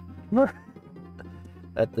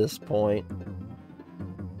at this point.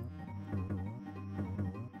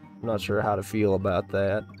 I'm not sure how to feel about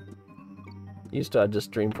that. Used to, I'd just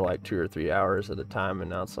stream for like 2 or 3 hours at a time, and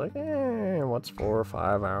now it's like, what's 4 or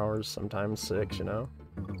 5 hours, sometimes 6, you know?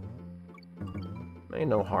 Ain't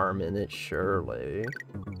no harm in it, surely.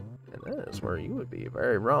 And that is where you would be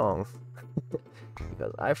very wrong.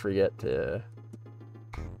 Because I forget to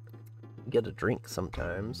get a drink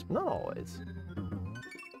sometimes. Not always.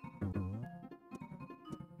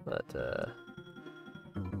 But,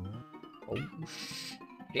 oh,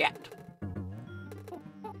 shit.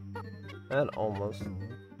 That almost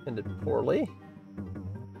ended poorly.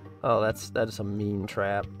 Oh, that is a mean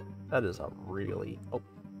trap. That is a really... Oh.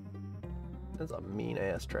 That's a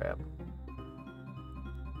mean-ass trap.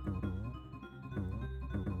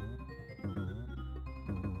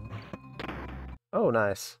 Oh,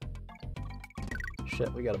 nice.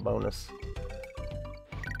 Shit, we got a bonus.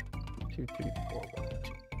 2, 3, 4, 1,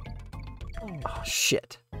 2. Oh,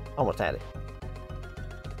 shit. Almost had it.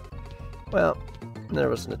 Well, there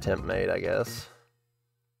was an attempt made, I guess.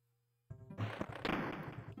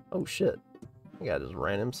 Oh, shit. The guy just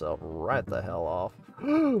ran himself right the hell off.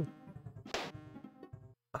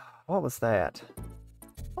 What was that?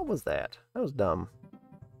 What was that? That was dumb.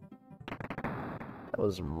 That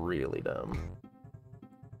was really dumb.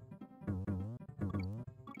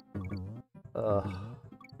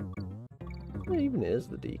 What even is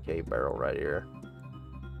the DK barrel right here?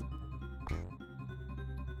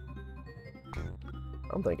 I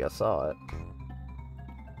don't think I saw it.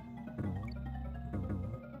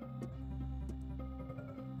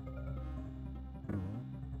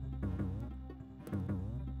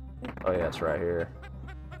 Oh yeah, it's right here.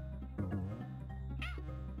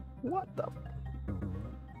 What the...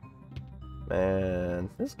 Man,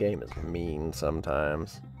 this game is mean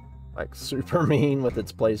sometimes. Like, super mean with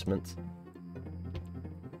its placements.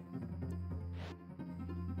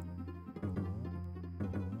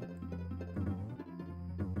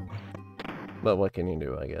 But what can you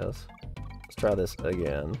do, I guess? Let's try this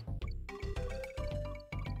again.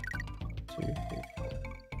 2, 3,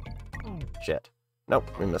 4. Shit. Nope,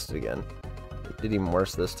 we missed it again. It did even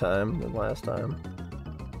worse this time than last time.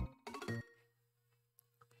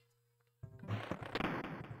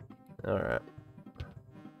 Alright.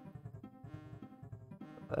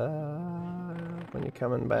 When you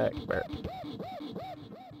coming back, Bert?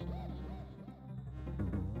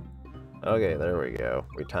 Okay, there we go.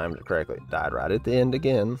 We timed it correctly. Died right at the end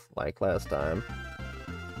again, like last time.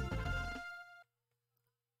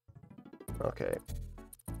 Okay.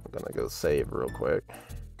 I'm gonna go save real quick.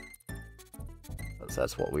 Because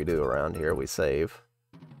that's what we do around here, we save.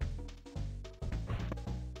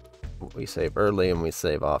 We save early and we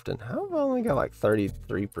save often. How have I only got like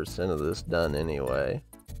 33% of this done anyway?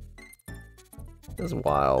 This is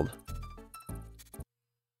wild.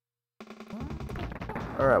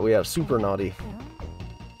 Alright, we have Super Naughty.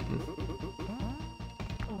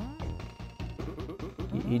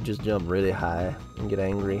 He just jumped really high and get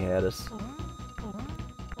angry at us.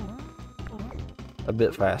 A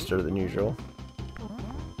bit faster than usual.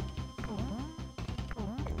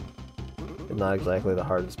 Not exactly the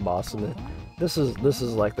hardest boss in it. This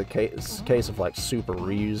is like the case of like super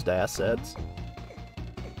reused assets.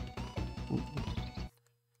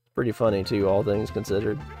 Pretty funny too, all things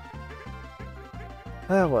considered.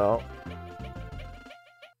 Ah, well.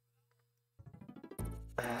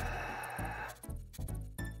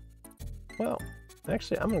 Well,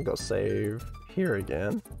 actually, I'm gonna go save here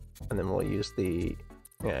again, and then we'll use the...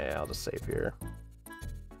 Yeah, I'll just save here.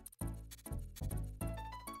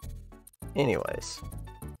 Anyways,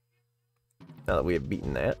 now that we have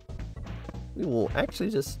beaten that, we will actually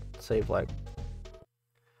just save, like,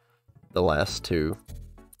 the last two.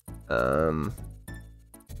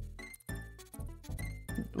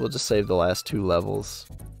 We'll just save the last two levels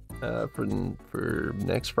for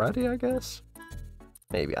next Friday, I guess?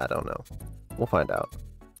 Maybe, I don't know. We'll find out.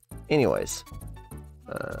 Anyways,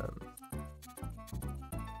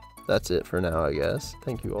 that's it for now, I guess.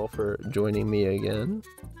 Thank you all for joining me again,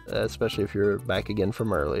 especially if you're back again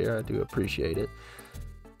from earlier. I do appreciate it.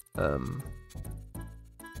 I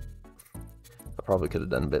probably could have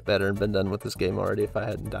done a bit better and been done with this game already if I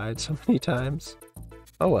hadn't died so many times.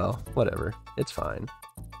 Oh well, whatever. It's fine.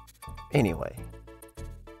 Anyway,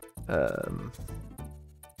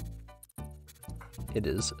 it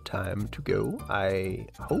is time to go. I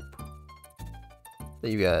hope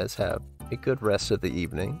that you guys have a good rest of the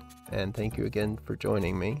evening, and thank you again for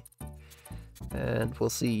joining me. And we'll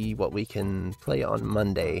see what we can play on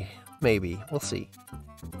Monday. Maybe. We'll see.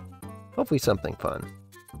 Hopefully something fun.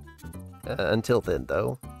 Until then,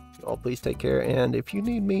 though, you all please take care, and if you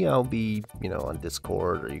need me, I'll be, on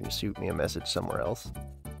Discord, or you can shoot me a message somewhere else.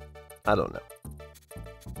 I don't know.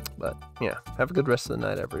 But, yeah, have a good rest of the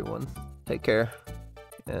night, everyone. Take care,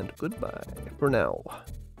 and goodbye for now.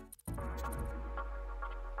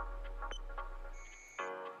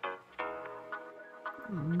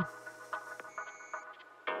 Mm-hmm.